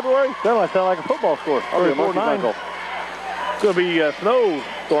 In February? That sound like a football score. 34-9. It's going to be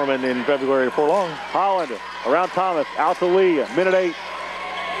snowstorming in February before long. Holland around Thomas. Out to Lee. Minute 8.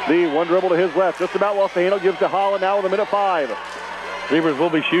 Lee, one dribble to his left. Just about lost the handle. Gives to Holland now with a minute 5. Zebras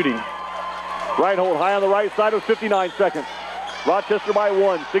will be shooting. Reinhold high on the right side with 59 seconds. Rochester by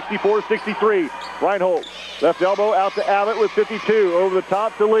 1, 64-63. Reinhold, left elbow out to Abbott with 52. Over the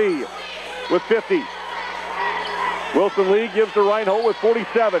top to Lee with 50. Wilson Lee gives to Reinhold with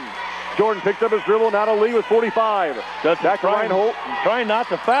 47. Jordan picks up his dribble, now to Lee with 45. Judson back to Reinhold. Trying not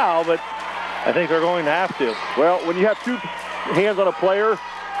to foul, but I think they're going to have to. Well, when you have two hands on a player,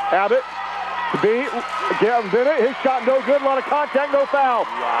 Abbott, Gavin Bennett, his shot no good, a lot of contact, no foul.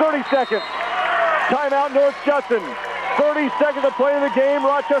 Wow. 30 seconds. Timeout, North Judson. 30 seconds to play in the game.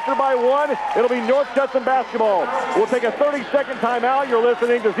 Rochester by 1. It'll be North Judson basketball. We'll take a 30-second timeout. You're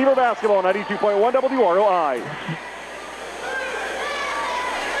listening to Zebra Basketball, 92.1 WROI.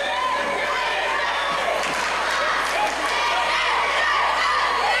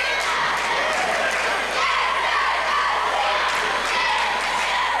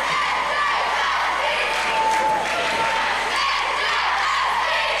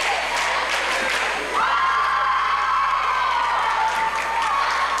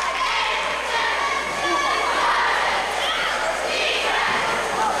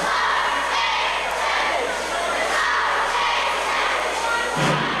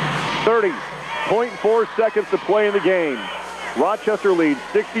 .4 seconds to play in the game. Rochester leads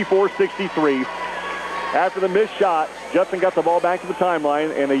 64-63. After the missed shot, Judson got the ball back to the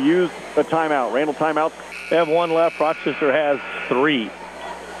timeline, and they used a timeout. Randall timeout. They have one left. Rochester has 3.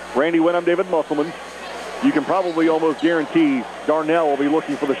 Randy Wenham, David Musselman. You can probably almost guarantee Darnell will be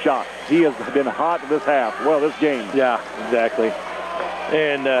looking for the shot. He has been hot this half. Well, this game. Yeah, exactly.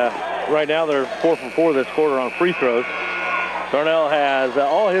 And right now they're 4 for 4 this quarter on free throws. Darnell has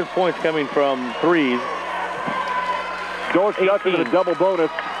all his points coming from threes. North Judson with a double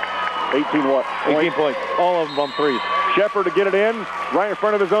bonus. 18 what? 18 points. All of them on threes. Shepard to get it in right in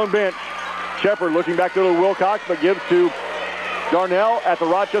front of his own bench. Shepard looking back to Wilcox, but gives to Darnell at the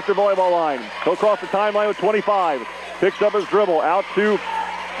Rochester volleyball line. He'll cross the timeline with 25. Picks up his dribble out to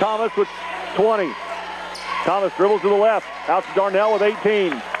Thomas with 20. Thomas dribbles to the left. Out to Darnell with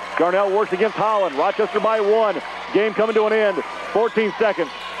 18. Darnell works against Holland. Rochester by 1. Game coming to an end. 14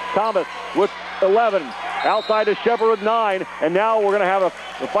 seconds. Thomas with 11. Outside to Shepard with 9. And now we're going to have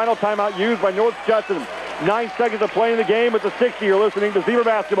the final timeout used by North Judson. 9 seconds of play in the game with the 60. You're listening to Zebra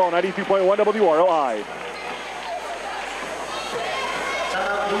Basketball, 92.1 WROI.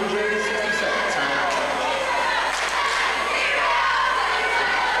 Timeout, Blue Jays, 60 seconds. Timeout.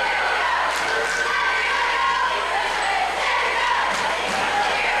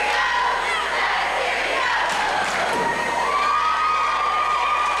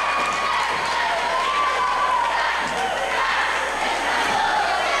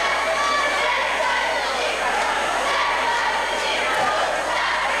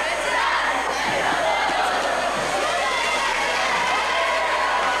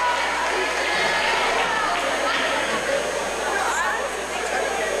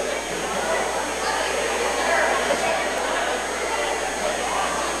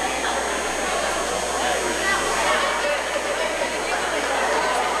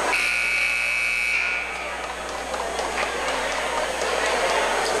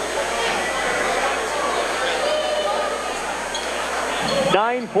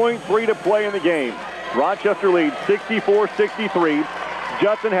 9.3 to play in the game. Rochester leads 64-63.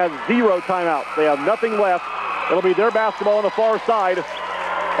 Judson has 0 timeouts. They have nothing left. It'll be their basketball on the far side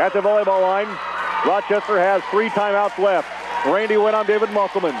at the volleyball line. Rochester has 3 timeouts left. Randy Wenham, David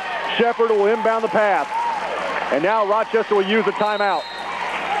Musselman. Shepard will inbound the pass. And now Rochester will use the timeout.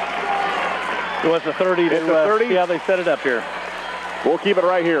 It was a 30 to 30. See how they set it up here. We'll keep it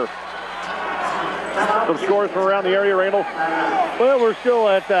right here. Some scores from around the area, Randall. Well, we're still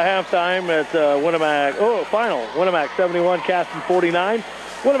at halftime at Winamac. Oh, final. Winamac 71, Caston 49.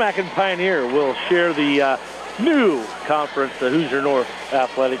 Winamac and Pioneer will share the new conference, the Hoosier North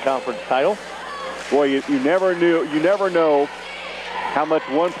Athletic Conference title. Boy, you never know how much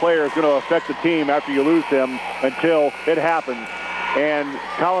one player is going to affect the team after you lose him until it happens. And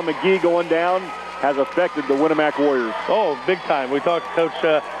Colin McGee going down has affected the Winamac Warriors. Oh, big time. We talked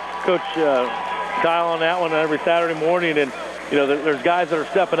to Coach Kyle on that one every Saturday morning, and you know there's guys that are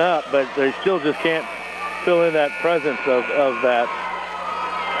stepping up, but they still just can't fill in that presence of that.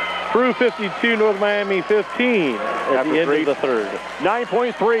 Through 52, North Miami 15 at the end of the third.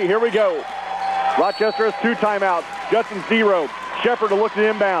 9.3, here we go. Rochester has 2 timeouts. Judson 0. Shepard to look at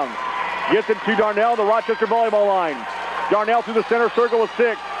inbound. Gets it to Darnell, the Rochester volleyball line. Darnell through the center circle with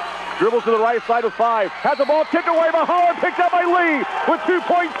 6. Dribbles to the right side with 5. Has the ball kicked away by Holland, picked up by Lee with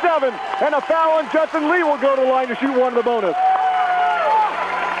 2.7. And a foul on Judson. Lee will go to the line to shoot 1 of the bonus.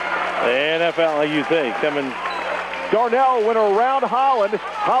 And that foul, like you say, coming. Darnell went around Holland.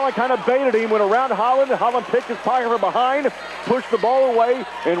 Holland kind of baited him, went around Holland. Holland picked his pocket from behind, pushed the ball away,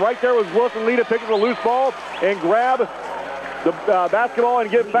 and right there was Wilson Lee to pick up the loose ball and grab the basketball and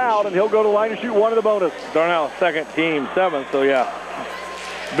get fouled, and he'll go to the line to shoot 1 of the bonus. Darnell, second team, 7, so yeah.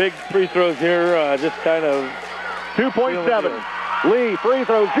 Big free throws here, just kind of 2.7. Lee, free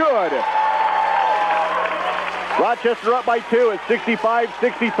throws, good. Rochester up by 2 at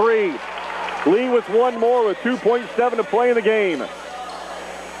 65-63. Lee with 1 more with 2.7 to play in the game.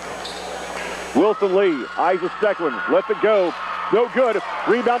 Wilson Lee eyes the second one, lets it go. No good.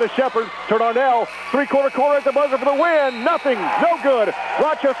 Rebound to Shepard. To Darnell. 3-quarter corner at the buzzer for the win. Nothing. No good.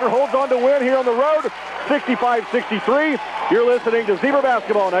 Rochester holds on to win here on the road. 65-63. You're listening to Zebra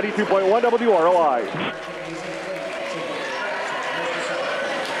Basketball, 92.1 WROI.